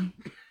 hey,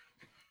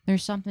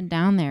 there's something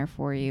down there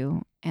for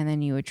you. And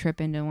then you would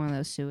trip into one of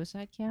those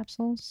suicide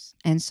capsules.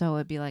 And so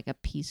it'd be like a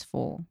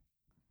peaceful,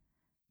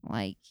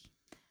 like,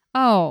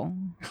 oh,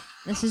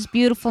 this is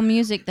beautiful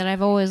music that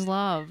I've always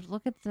loved.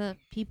 Look at the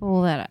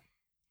people that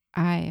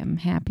I am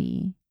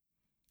happy.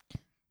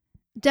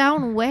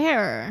 Down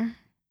where?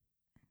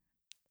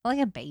 Like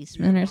a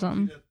basement or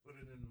something.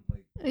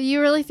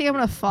 You really think I'm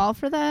going to fall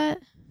for that?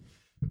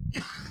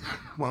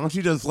 Why don't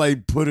you just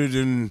like put it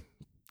in?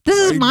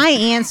 This is my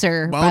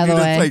answer, Why by don't the you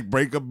just way. like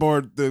break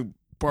apart the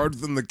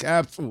parts in the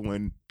capsule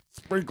and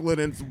sprinkle it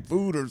in some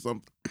food or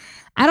something?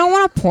 I don't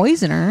want to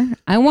poison her.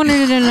 I wanted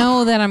her to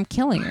know that I'm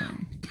killing her.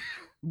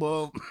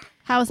 Well,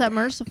 How is that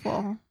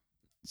merciful?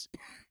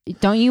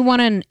 Don't you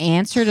want an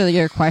answer to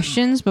your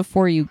questions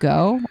before you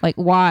go? Like,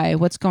 why?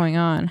 What's going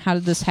on? How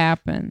did this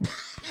happen?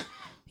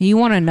 You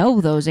want to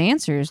know those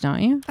answers,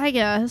 don't you? I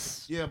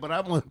guess. yeah, but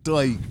I want to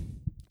like,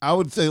 I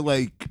would say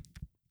like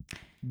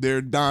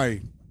they're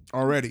dying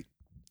already.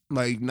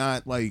 Like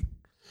not like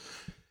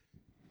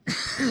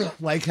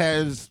like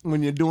has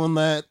when you're doing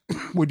that,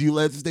 would you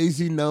let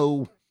Stacey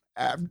know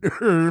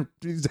after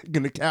she's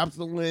taking the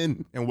capsule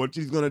in and what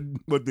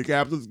the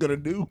capsule's gonna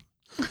do?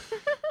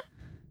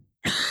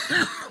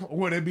 Or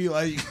would it be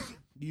like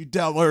you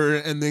tell her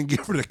and then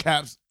give her the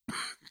capsule?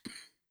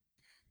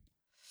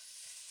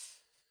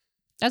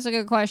 That's a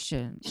good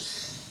question.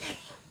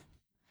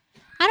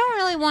 I don't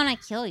really want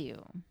to kill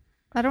you.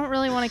 I don't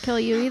really want to kill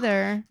you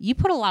either. You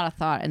put a lot of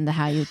thought into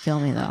how you kill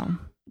me, though.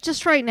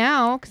 Just right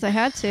now, because I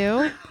had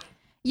to.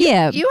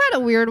 Yeah. You had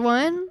a weird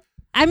one.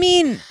 I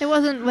mean, It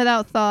wasn't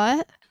without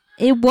thought.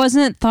 it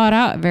wasn't thought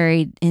out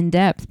very in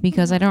depth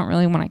because I don't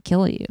really want to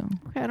kill you.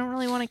 Okay, I don't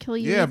really want to kill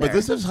you Yeah, either. but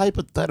this is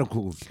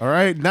hypotheticals. All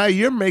right. Now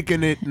you're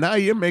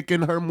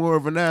making her more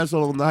of an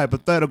asshole in the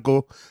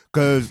hypothetical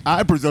because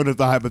I presented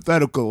the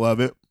hypothetical of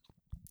it.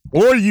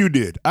 Or you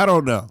did. I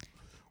don't know.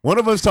 One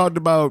of us talked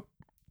about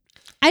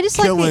I just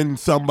killing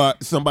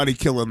somebody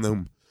killing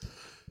them.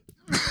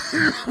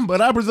 But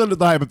I presented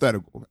the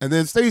hypothetical. And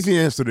then Stacey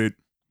answered it.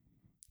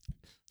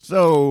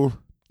 So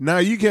now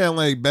you can't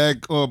like back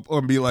up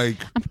and be like,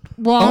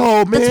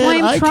 oh that's why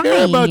man, I'm I trying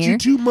care about here. you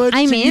too much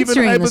I'm to even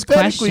answering this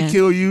hypothetically question.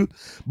 kill you.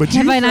 But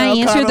Have you I not sound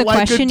answered kinda the like a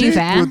question you've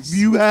dick with asked?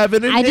 you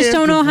having an I just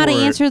don't know how to for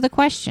it. answer the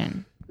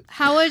question.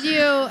 How would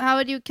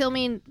you kill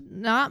me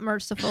not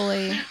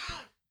mercifully?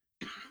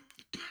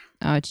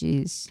 Oh,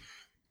 jeez.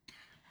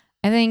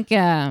 I think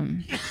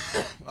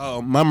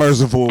Oh, my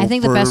merciful. I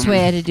think the for best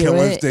way to do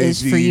killing it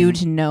is for Stacey. you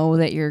to know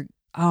that you're.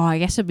 Oh, I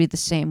guess it'd be the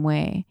same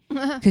way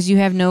because you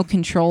have no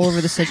control over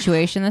the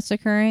situation that's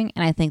occurring,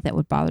 and I think that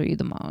would bother you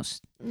the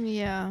most.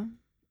 Yeah.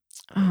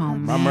 Oh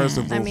My man.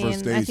 merciful I for mean, I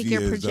think Stacey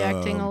you're is,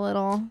 projecting a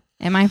little.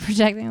 Am I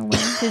projecting a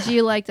little? Because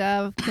you like to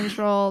have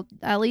control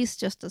at least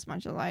just as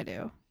much as I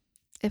do.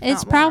 If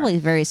It's not more. probably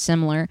very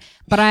similar,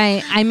 but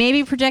I may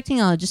be projecting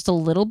just a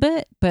little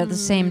bit, but at the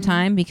same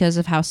time, because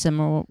of how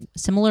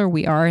similar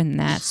we are in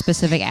that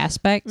specific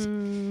aspect,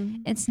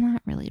 it's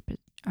not really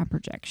a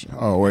projection.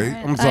 Oh wait,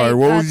 Alright, I'm sorry.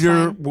 What that's was your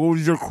fine. what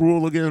was your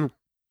cruel again?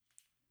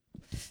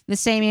 The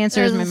same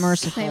answer as There's my the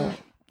merciful.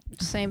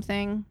 Same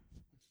thing.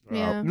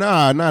 Yeah.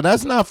 Nah,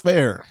 that's not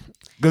fair.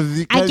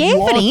 Because I gave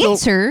an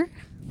answer.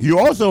 You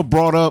also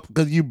brought up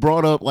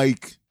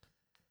like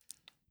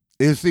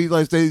it seems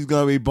like Stacey's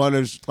gonna be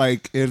punished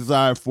like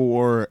inside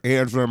for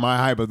answering my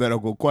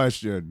hypothetical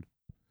question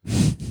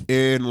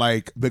in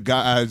like the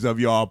guise of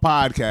y'all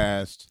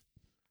podcast,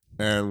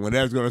 and when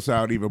that's gonna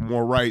sound even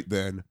more right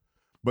then.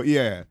 But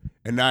yeah,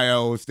 and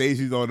now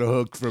Stacey's on the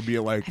hook for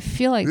being like, I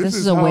feel like this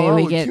is how a way I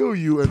we would get kill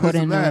you and put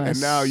this and into that, and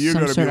now you're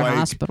some gonna sort be of like,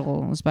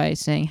 hospitals by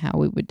saying how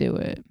we would do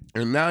it.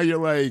 and now you're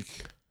like,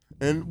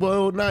 and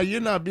well, now you're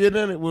not being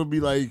in it. Will be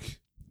like,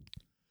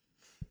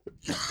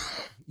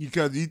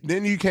 because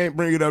then you can't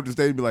bring it up to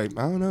stage and be like,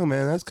 I don't know,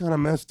 man, that's kind of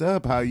messed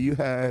up. How you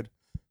had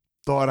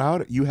thought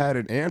out, you had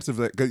an answer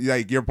for that, because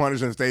like you're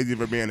punishing Stacey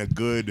for being a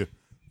good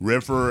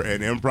riffer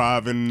and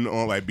improving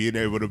on like being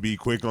able to be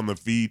quick on the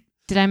feet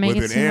Did I make with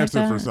it an seem like answer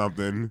that? for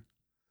something.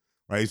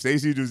 Like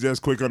Stacey was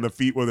just quick on the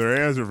feet with her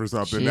answer for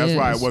something. She That's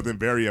why it is. wasn't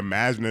very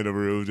imaginative.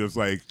 It was just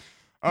like,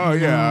 oh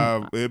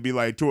yeah, it'd be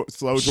like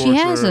slow She torture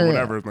has or a-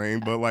 whatever thing.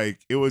 But like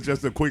it was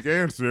just a quick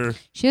answer.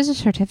 She has a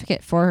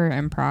certificate for her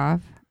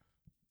improv.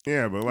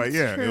 Yeah, but like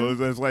That's it true. was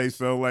just like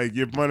so like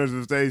you're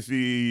punishing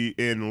Stacey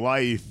in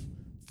life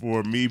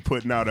for me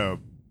putting out a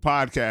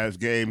podcast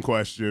game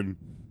question,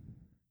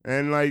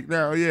 and like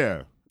now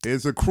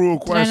it's a cruel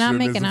Did I not question.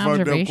 make It's an a fucked up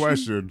observation?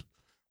 question,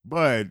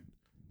 but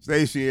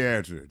Stacey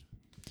answered.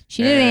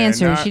 She did And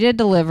answer. not- She did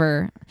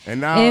deliver. And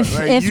now, If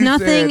like if you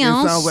nothing said, it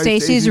else, sounds like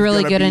Stacey's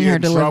really gonna good be in her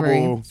delivery.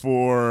 trouble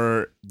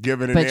for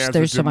giving an But answer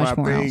there's to so my much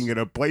more thing else. in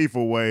a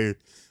playful way,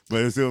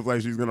 but it feels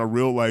like she's gonna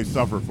real life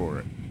suffer for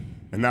it.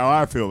 And now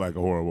I feel like a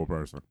horrible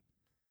person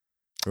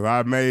because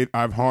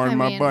I've harmed I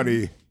my mean,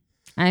 buddy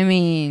I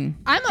mean,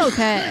 I'm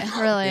okay,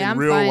 really. in I'm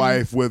real fine.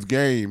 life with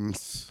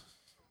games.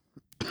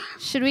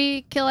 Should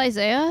we kill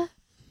Isaiah?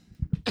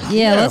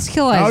 Yeah, let's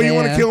kill Isaiah. How you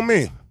want to kill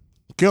me?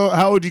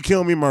 How would you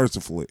kill me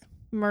mercifully?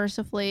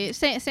 Mercifully,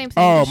 same thing.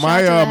 Oh, just shot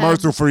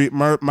to the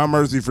head. my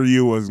mercy for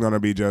you was gonna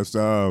be just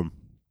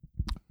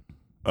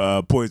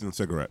poison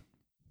cigarette.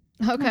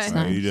 Okay. That's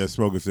nice. You just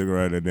smoke a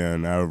cigarette and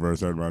then after a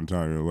certain amount of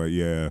time you're like,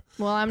 yeah.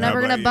 Well, I'm never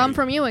gonna bum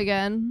from you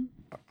again.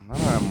 I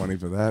don't have money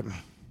for that.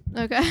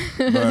 Okay.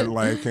 But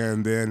like,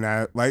 and then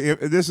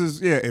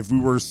if we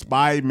were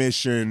spy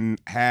mission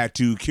had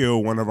to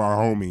kill one of our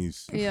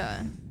homies.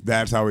 Yeah.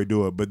 That's how we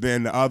do it. But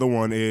then the other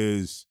one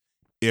is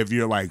if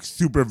you're like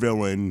super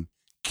villain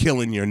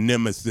killing your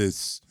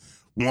nemesis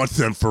once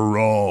and for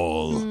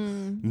all.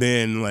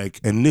 Then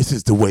like, and this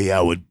is the way I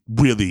would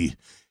really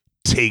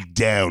take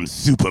down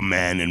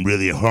Superman and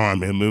really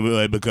harm him,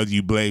 like, because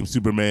you blame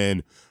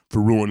Superman for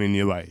ruining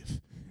your life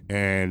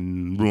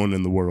and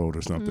ruining the world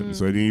or something.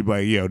 So then you'd be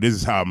like, yo, this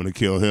is how I'm going to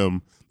kill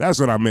him. That's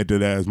what I meant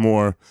it as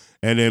more.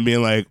 And then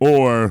being like,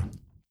 or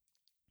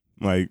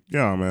like,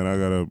 yeah,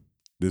 man,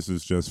 this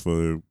is just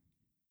for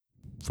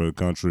the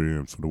country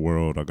and for the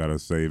world. I got to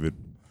save it.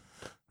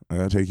 I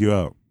got to take you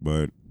out,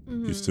 but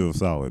you're still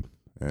solid.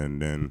 And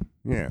then,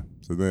 yeah.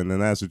 So then in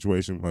that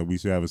situation, like we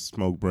should have a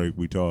smoke break.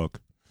 We talk.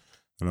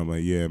 And I'm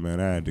like, yeah, man,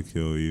 I had to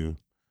kill you.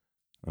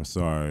 I'm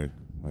sorry.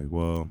 Like,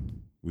 well,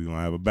 we're going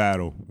to have a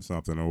battle or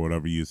something or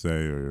whatever you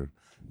say.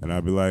 And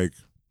I'd be like,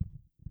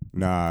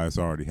 nah, it's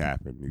already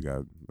happened. You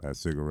got that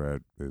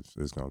cigarette.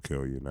 It's going to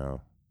kill you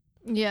now.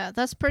 Yeah,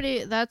 that's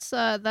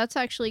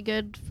actually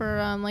good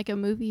for like a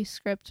movie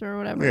script or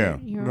whatever. Yeah,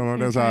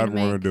 that's how I'd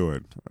want to do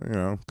it. You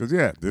know, because,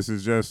 yeah, this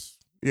is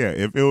just, yeah,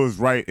 if it was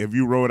right, if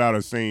you wrote out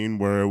a scene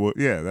where it was,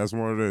 yeah, that's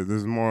more of it. This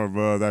is more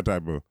of that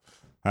type of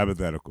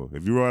hypothetical.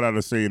 If you wrote out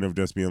a scene of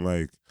just being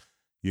like,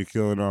 you're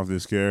killing off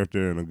this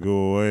character in a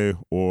good way,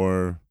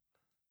 or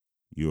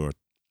you're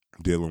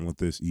dealing with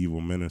this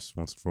evil menace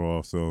once and for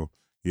all. So,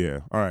 yeah.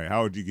 All right.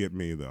 How would you get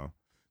me, though?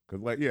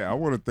 Because, like, yeah, I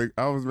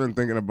was been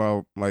thinking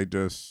about, like,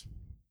 just,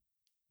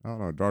 I don't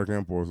know, dark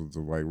impulses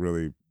of, like,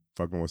 really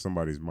fucking with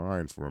somebody's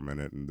mind for a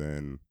minute, and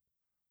then.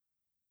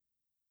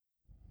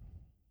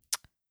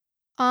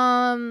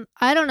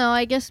 I don't know.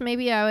 I guess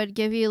maybe I would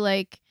give you,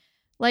 like,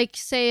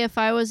 say if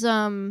I was,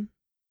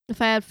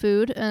 if I had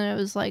food and it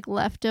was like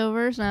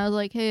leftovers and I was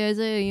like, hey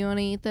Isaiah, you want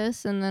to eat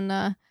this? And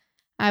then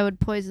I would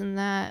poison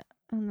that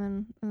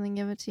and then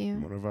give it to you.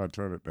 What if I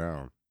turn it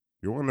down?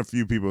 You're one of the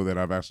few people that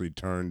I've actually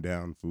turned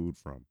down food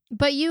from.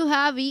 But you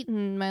have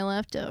eaten my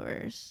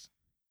leftovers.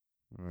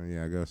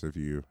 Yeah, I guess if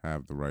you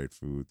have the right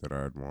food that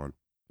I'd want.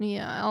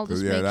 Yeah, I'll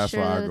just make that's sure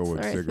why I that go it's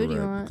with the right food you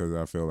cigarette, want. because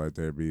I feel like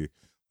there'd be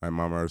like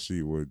my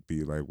mercy would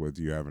be like with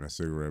you having a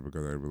cigarette,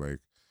 because I'd be like,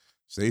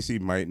 Stacey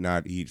might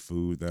not eat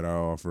food that I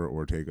offer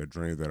or take a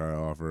drink that I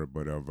offer,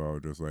 but if I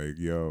was just like,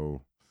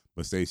 yo,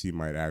 but Stacey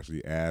might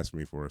actually ask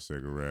me for a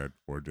cigarette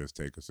or just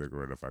take a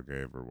cigarette if I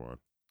gave her one.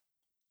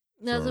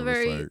 That's So a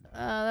very like,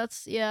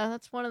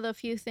 that's one of the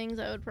few things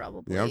I would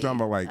probably. yeah, I'm talking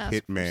about like ask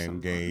for hitman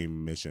someone.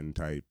 game mission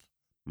type,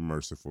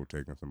 merciful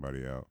taking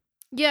somebody out.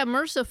 Yeah,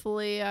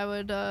 mercifully, I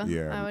would.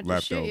 Yeah, I would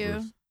just shoot you.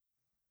 leftovers.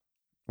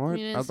 What? You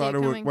didn't I see thought it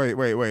it was.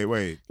 coming.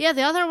 Wait. Yeah,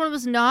 the other one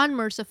was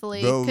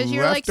non-mercifully The because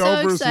you're like so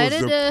leftovers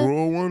excited was the to.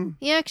 cruel one.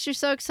 Yeah, because you're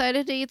so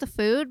excited to eat the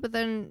food, but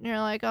then you're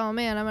like, oh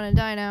man, I'm gonna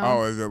die now.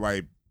 Oh, is it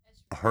like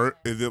hurt?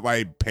 Is it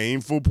like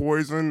painful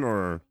poison,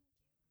 or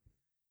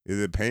is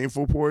it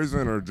painful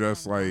poison, or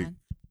just like,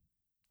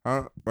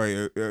 huh?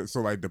 Like, so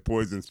like the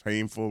poison's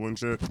painful and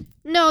shit.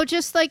 No,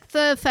 just like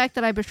the fact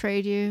that I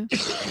betrayed you.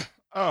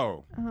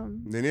 Oh,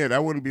 then yeah,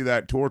 that wouldn't be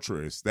that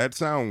torturous. That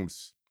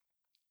sounds.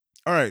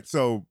 All right,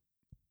 so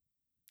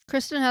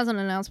Kristen has an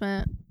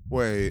announcement.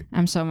 wait.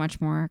 I'm so much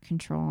more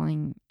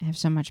controlling. I have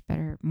so much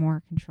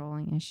more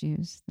controlling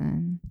issues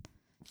than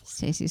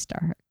Stacey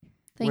Stark.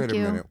 Thank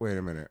you. Wait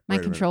a minute. My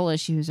control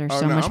issues are Oh,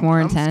 so no, much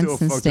more intense still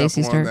than fucked up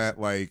Stacey on Stark. that,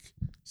 like,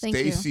 Thank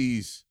you.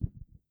 Stacey's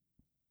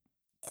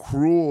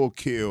cruel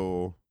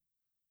kill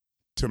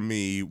to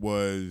me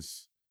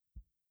was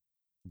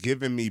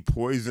giving me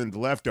poisoned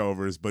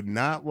leftovers, but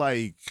not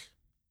like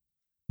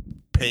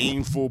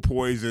painful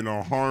poison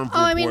or harmful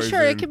Oh, I mean, poison.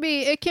 sure, it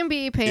can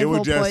be painful It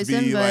would just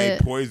poison, be but like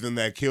poison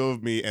that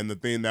killed me, and the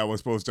thing that was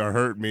supposed to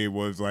hurt me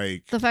was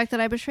like the fact that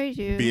I betrayed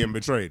you. being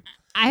betrayed.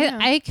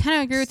 I kind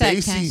of agree with that.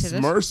 Stacey's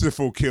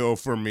merciful kill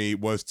for me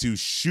was to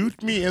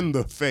shoot me in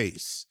the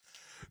face.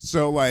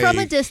 So like from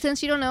a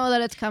distance, you don't know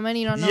that it's coming.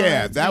 You don't know.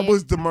 yeah, that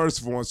was the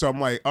merciful one. So I'm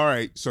like, all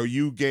right, so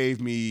you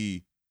gave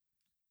me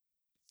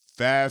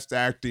fast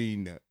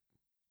acting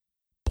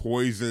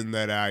poison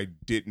that I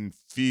didn't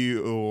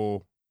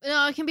feel.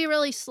 No, it can be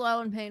really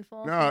slow and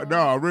painful.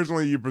 No.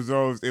 Originally, you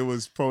proposed it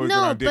was poison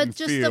I didn't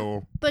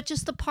feel. But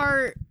just the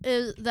part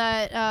is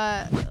that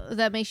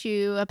that makes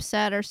you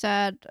upset or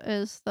sad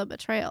is the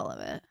betrayal of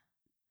it.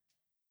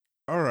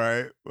 All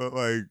right, but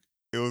like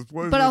it was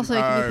poison. But also it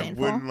can be I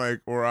painful. wouldn't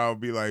like, or I'll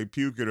be like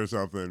puking or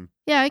something.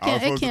 Yeah, I was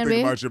supposed it to can think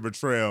be. about your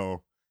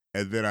betrayal,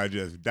 and then I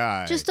just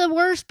die. Just the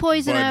worst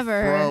poison but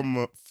ever.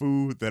 From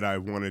food that I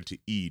wanted to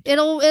eat.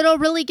 It'll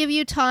really give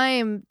you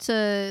time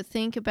to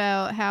think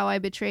about how I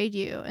betrayed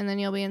you, and then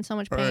you'll be in so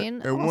much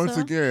pain. And once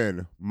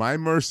again, my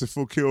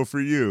merciful kill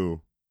for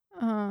you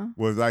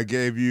was I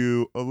gave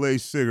you a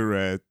lace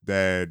cigarette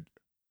that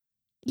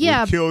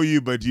would kill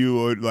you, but you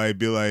would like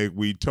be like,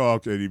 we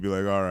talked, and you'd be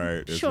like, all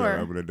right, sure,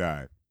 I'm gonna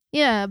die.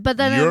 Yeah, but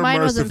then your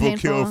mine wasn't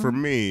painful. merciful kill for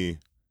me,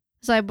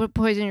 so I would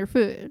poison your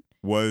food.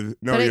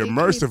 Your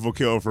merciful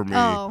kill for me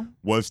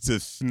was to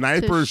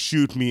sniper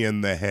shoot me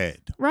in the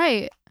head.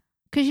 Right,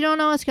 because you don't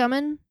know what's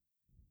coming.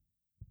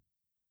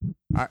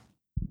 I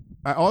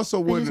also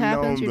wouldn't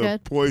have known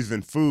the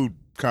poison food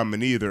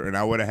coming either, and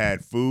I would have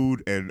had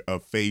food and a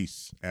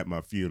face at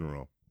my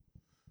funeral.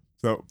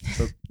 So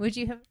would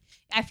you have?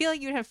 I feel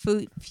like you'd have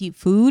food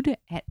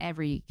at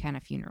every kind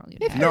of funeral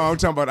you'd have. No, I'm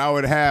talking about I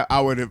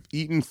would have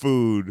eaten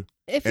food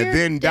and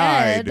then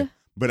died,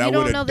 but I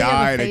would have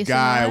died a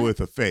guy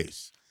with a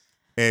face.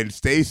 And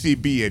Stacey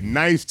being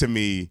nice to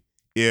me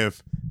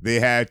if they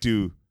had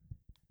to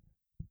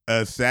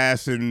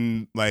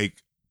assassin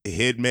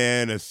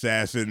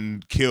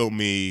kill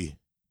me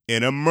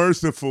in a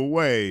merciful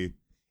way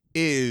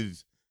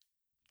is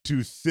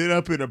to sit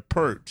up in a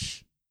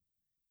perch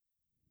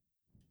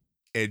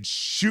and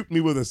shoot me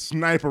with a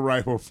sniper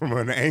rifle from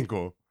an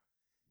angle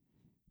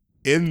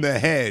in the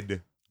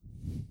head.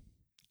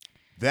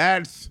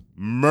 That's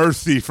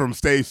mercy from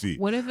Stacey.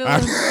 What if it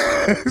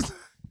was...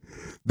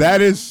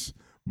 That is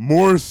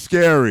more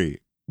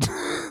scary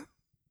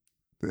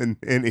than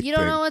anything. You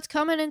don't know what's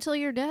coming until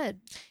you're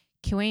dead.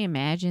 Can we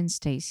imagine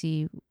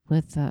Stacey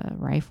with a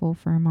rifle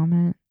for a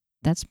moment?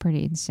 That's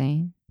pretty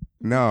insane.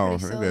 No,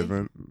 it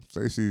isn't.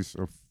 Stacey's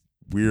a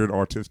weird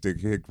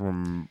autistic hick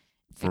from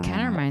it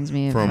kind of reminds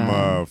me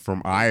of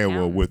from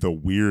Iowa with a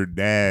weird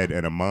dad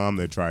and a mom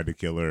that tried to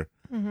kill her.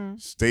 Mm-hmm.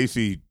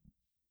 Stacey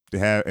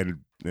had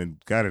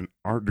and got an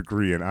art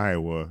degree in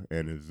Iowa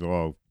and is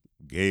all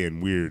gay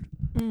and weird.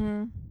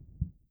 Mm-hmm.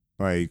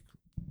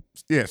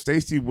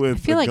 Stacey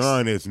with the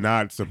gun is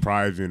not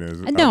surprising.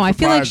 I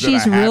feel like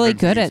she's really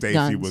good at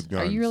guns.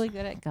 Are you really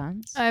good at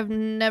guns? I've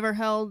never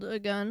held a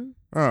gun.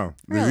 Oh,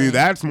 really? See,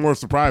 that's more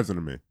surprising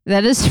to me.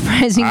 That is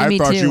surprising to me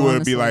too. I thought you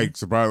would be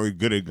surprisingly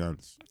good at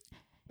guns.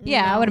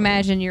 Yeah, no. I would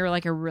imagine you're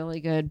like a really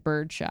good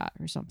bird shot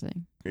or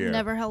something. Yeah.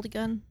 Never held a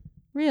gun.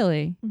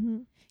 Really? Mm-hmm.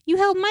 You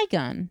held my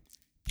gun.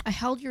 I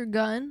held your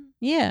gun?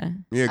 Yeah.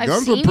 I've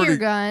guns seen your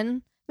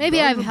gun.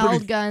 Maybe I've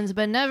held guns,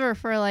 but never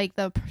for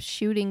the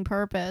shooting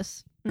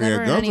purpose.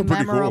 Never in any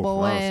memorable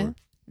way.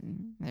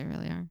 They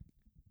really are.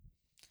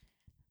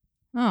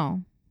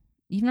 Oh.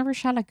 You've never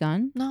shot a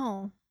gun?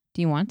 No.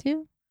 Do you want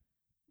to?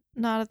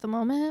 Not at the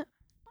moment.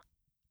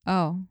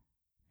 Oh.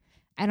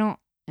 I don't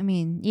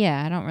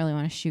really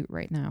want to shoot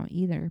right now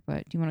either,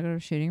 but do you want to go to a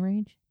shooting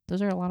range?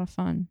 Those are a lot of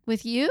fun.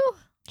 With you?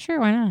 Sure,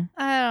 why not?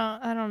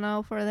 I don't know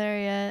if we're there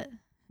yet.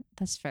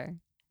 That's fair.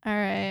 All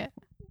right.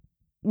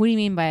 What do you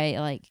mean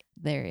by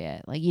there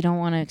yet? You don't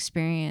want to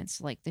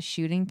experience the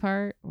shooting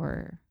part,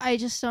 or I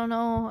just don't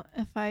know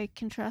if I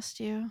can trust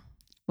you.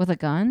 With a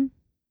gun?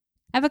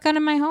 I have a gun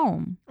in my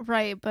home.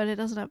 Right, but it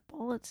doesn't have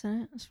bullets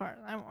in it as far as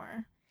I'm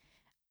aware.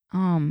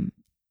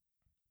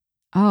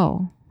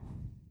 Oh.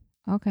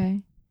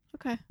 Okay.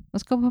 Okay.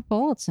 Let's go put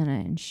bullets in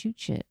it and shoot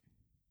shit.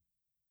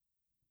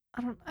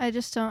 I'm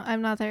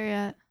not there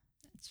yet.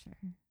 That's fair.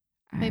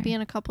 Maybe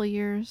in a couple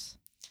years.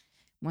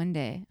 One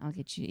day I'll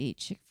get you to eat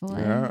Chick-fil-A.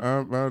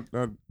 Yeah,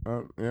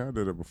 I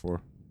did it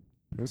before.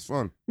 It's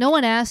fun. No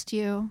one asked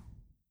you.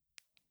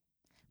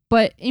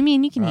 But,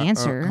 you can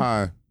answer.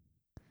 Hi,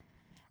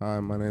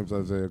 my name's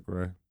Isiah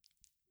Gray.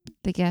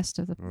 The guest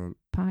of the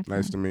podcast.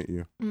 Nice to meet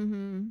you.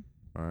 Mm-hmm.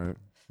 All right.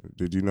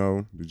 Did you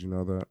know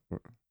that?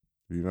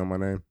 Do you know my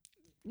name?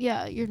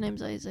 Yeah, your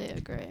name's Isiah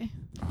Gray.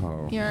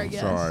 Oh, you're our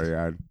guest. Sorry.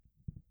 I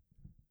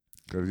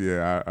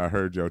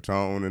heard your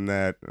tone and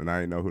that, and I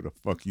didn't know who the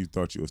fuck you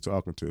thought you was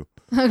talking to.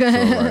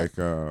 Okay.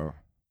 So,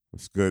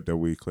 it's good that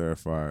we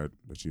clarified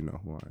that you know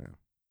who I am.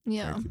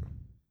 Yeah. Thank you.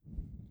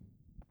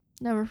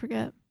 Never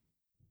forget.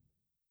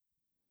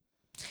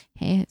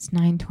 Hey, it's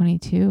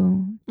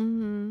 9:22.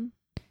 Mm-hmm.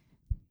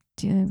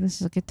 Do you think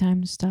this is a good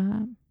time to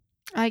stop?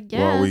 I guess.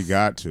 Well, we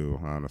got to,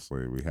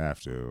 honestly. We have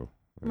to.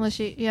 Unless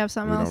you have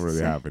something else. We don't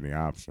really have any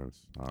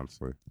options,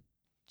 honestly.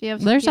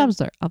 There's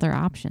other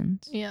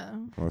options. Yeah.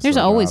 There's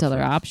always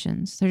other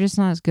options. They're just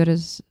not as good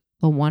as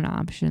the one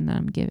option that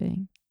I'm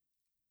giving.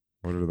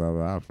 What are the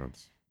other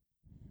options?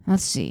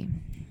 Let's see.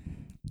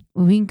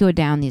 Well, we can go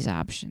down these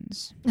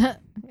options.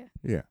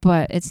 Yeah.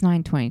 But it's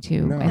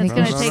 9:22. No, I think it's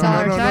going to take all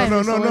our time.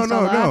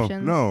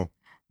 No.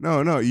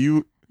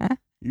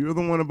 You're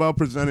the one about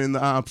presenting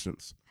the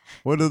options.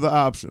 What are the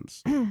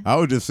options? I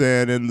was just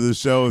saying in the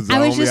show is the I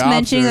was only just option.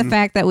 mentioning the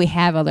fact that we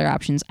have other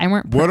options. I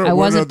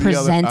wasn't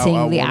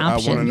presenting the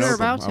options. You're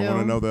about to. I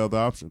want to know the other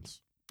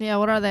options. Yeah,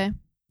 what are they?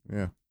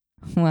 Yeah.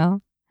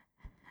 Well,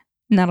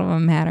 none of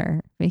them matter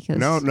because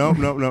No.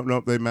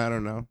 They matter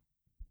now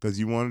because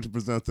you wanted to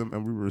present them,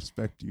 and we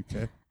respect you,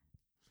 Kay.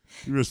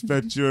 You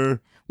respect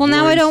your. Well,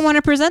 now I voice. don't want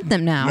to present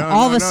them now. No,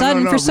 All of no, a no,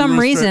 sudden, no, for we some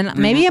respect- reason,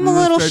 we- maybe I'm we a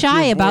little respect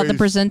shy your about the voice.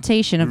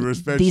 presentation We of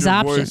respect these your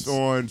options. voice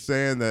on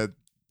saying that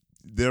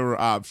there were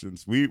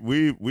options.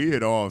 We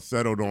had all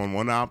settled on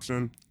one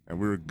option and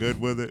we were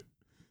good with it.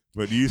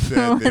 But you said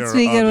there Let's are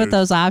be good with others.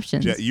 those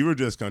options. You were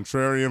just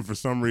contrarian for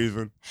some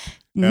reason.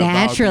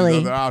 Naturally. About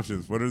these other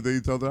options. What are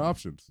these other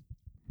options?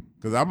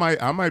 Because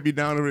I might be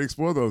down to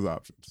explore those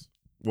options.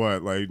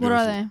 What like? What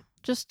are they?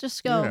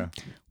 Just go. Yeah.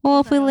 Well,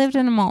 if we lived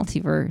in a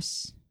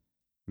multiverse.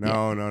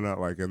 No, not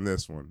like in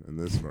this one, in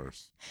this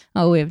verse.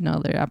 Oh, we have no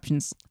other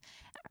options.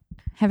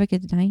 Have a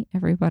good night,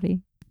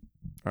 everybody.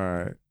 All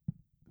right.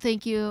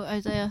 Thank you,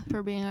 Isaiah,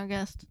 for being our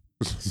guest.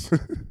 Sure.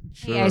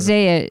 Hey,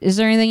 Isaiah, is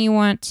there anything you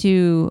want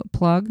to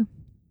plug?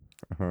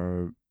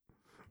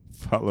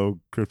 Follow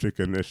Cryptic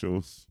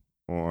Initials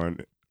on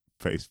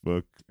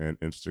Facebook and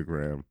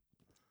Instagram.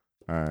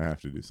 I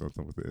have to do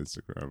something with the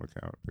Instagram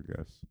account, I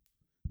guess,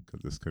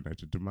 because it's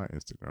connected to my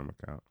Instagram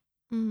account.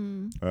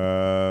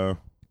 Mm-hmm.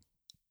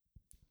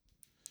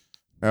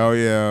 Oh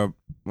yeah.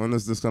 When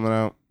is this coming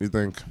out, you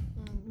think?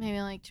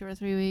 Maybe like 2 or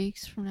 3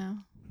 weeks from now.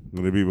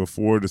 Will it be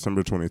before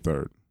December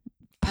 23rd?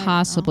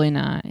 Possibly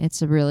not.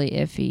 It's a really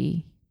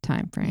iffy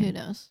time frame. Who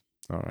knows?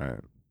 All right.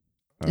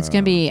 It's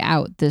going to be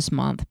out this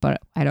month, but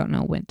I don't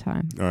know when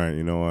time. All right.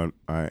 You know what?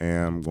 I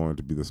am going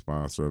to be the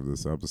sponsor of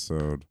this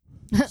episode.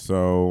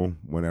 So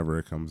whenever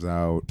it comes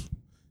out,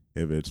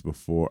 if it's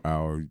before,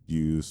 I'll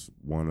use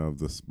one of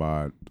the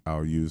spot.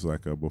 I'll use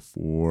like a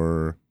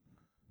before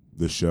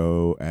the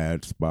show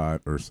ad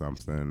spot or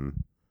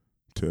something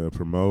to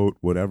promote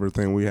whatever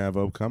thing we have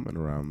upcoming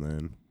around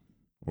then,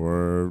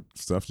 or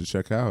stuff to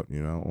check out,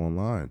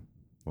 online.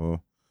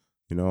 Well,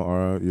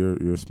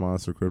 your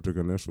sponsor, Cryptic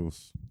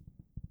Initials,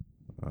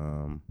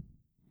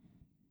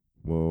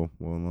 we'll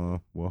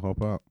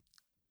help out.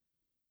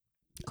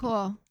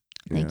 Cool.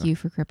 Thank Yeah. you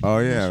for Cryptic Oh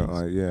yeah,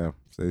 Initials.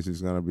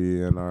 Stacey's gonna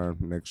be in our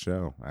next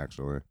show.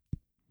 Actually,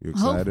 you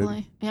excited?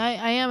 Hopefully. Yeah,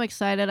 I am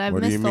excited. I've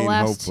What do you missed the mean,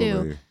 last two.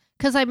 hopefully?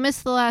 Because I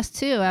missed the last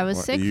two. I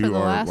was sick for the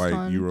last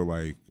one. You were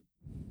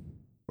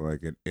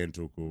like an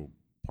integral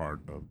part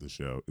of the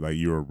show. Like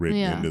you were written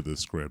Yeah. into the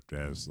script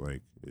as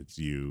like it's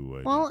you.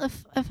 And, Well,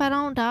 if I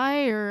don't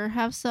die or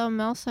have something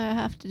else I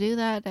have to do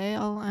that day,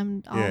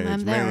 I'm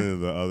it's there. mainly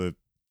the other.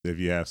 If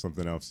you have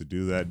something else to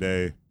do that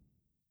day,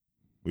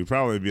 we'd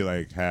probably be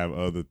like have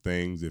other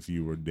things. If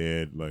you were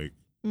dead, like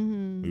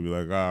Mm-hmm. we'd be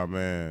like, oh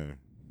man,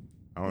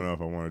 I don't know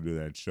if I want to do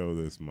that show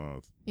this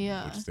month.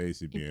 Yeah. With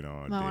Stacey being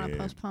on Might want to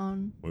dead.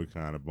 postpone. We're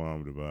kind of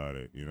bummed about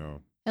it,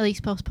 At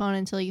least postpone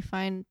until you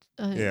find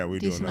a Yeah, we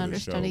do decent another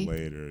show understudy.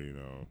 later,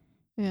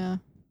 Yeah.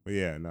 But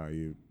yeah, no,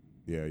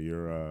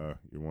 you're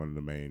one of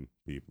the main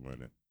people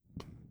in it.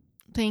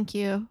 Thank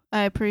you.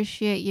 I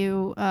appreciate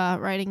you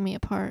writing me a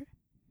part.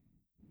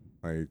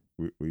 Like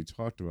we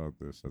talked about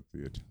this at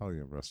the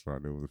Italian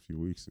restaurant. It was a few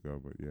weeks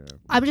ago, but yeah.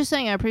 I'm just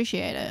saying I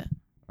appreciate it.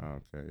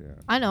 Okay, yeah.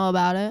 I know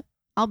about it.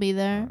 I'll be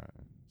there. All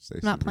right. Stacey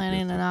I'm not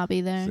planning to not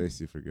be there.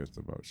 Stacey forgets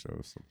about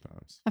shows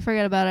sometimes. I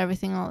forget about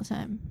everything all the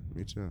time.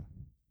 Me too.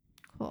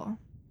 Cool.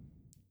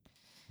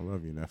 I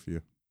love you,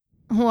 nephew.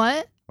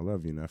 What? I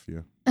love you,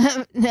 nephew.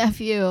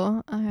 Nephew.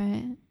 All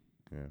right.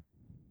 Yeah.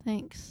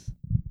 Thanks.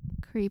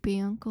 Creepy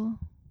uncle.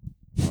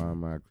 Why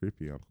am I a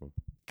creepy uncle?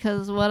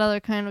 Because what other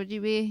kind would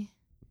you be?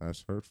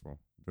 That's hurtful.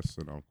 Just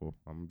an uncle.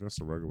 I'm just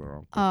a regular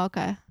uncle. Oh,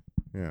 okay.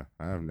 Yeah,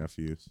 I have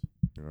nephews.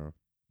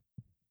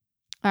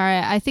 All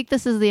right. I think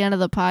this is the end of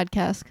the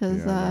podcast because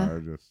Yeah, no, I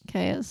just,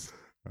 Kay is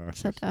I was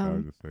Sit just- I was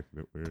down. just making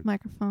it the weird.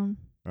 microphone.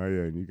 Oh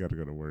yeah, and you got to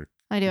go to work.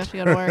 I do have to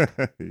go to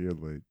work. You're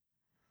late.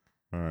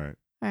 All right.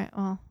 All right.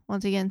 Well,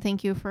 once again,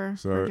 thank you for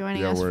So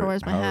joining us for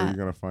Where's My how are you Hat?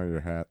 gonna find your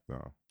hat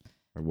though?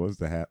 Like, what does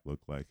the hat look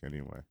like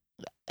anyway?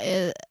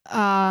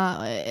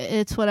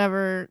 It's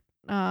whatever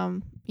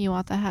you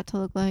want the hat to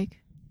look like.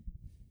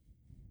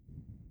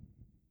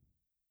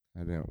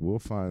 And then we'll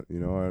find. You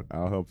know what?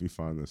 I'll help you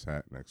find this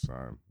hat next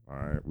time. All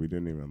right. We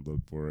didn't even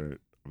look for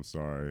it. I'm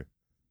sorry.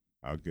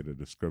 I'll get a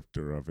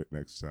descriptor of it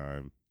next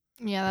time.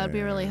 Yeah, that'd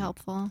be really And-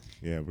 helpful.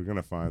 Yeah, we're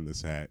gonna find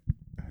this hat.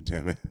 God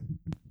damn it.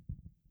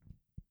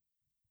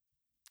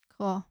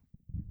 Cool.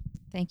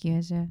 Thank you,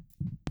 Isaiah.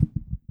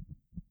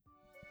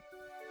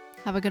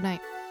 Have a good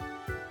night.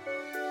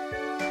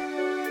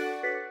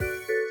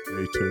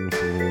 Stay tuned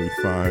for when we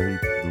find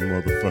the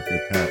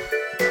motherfucking hat.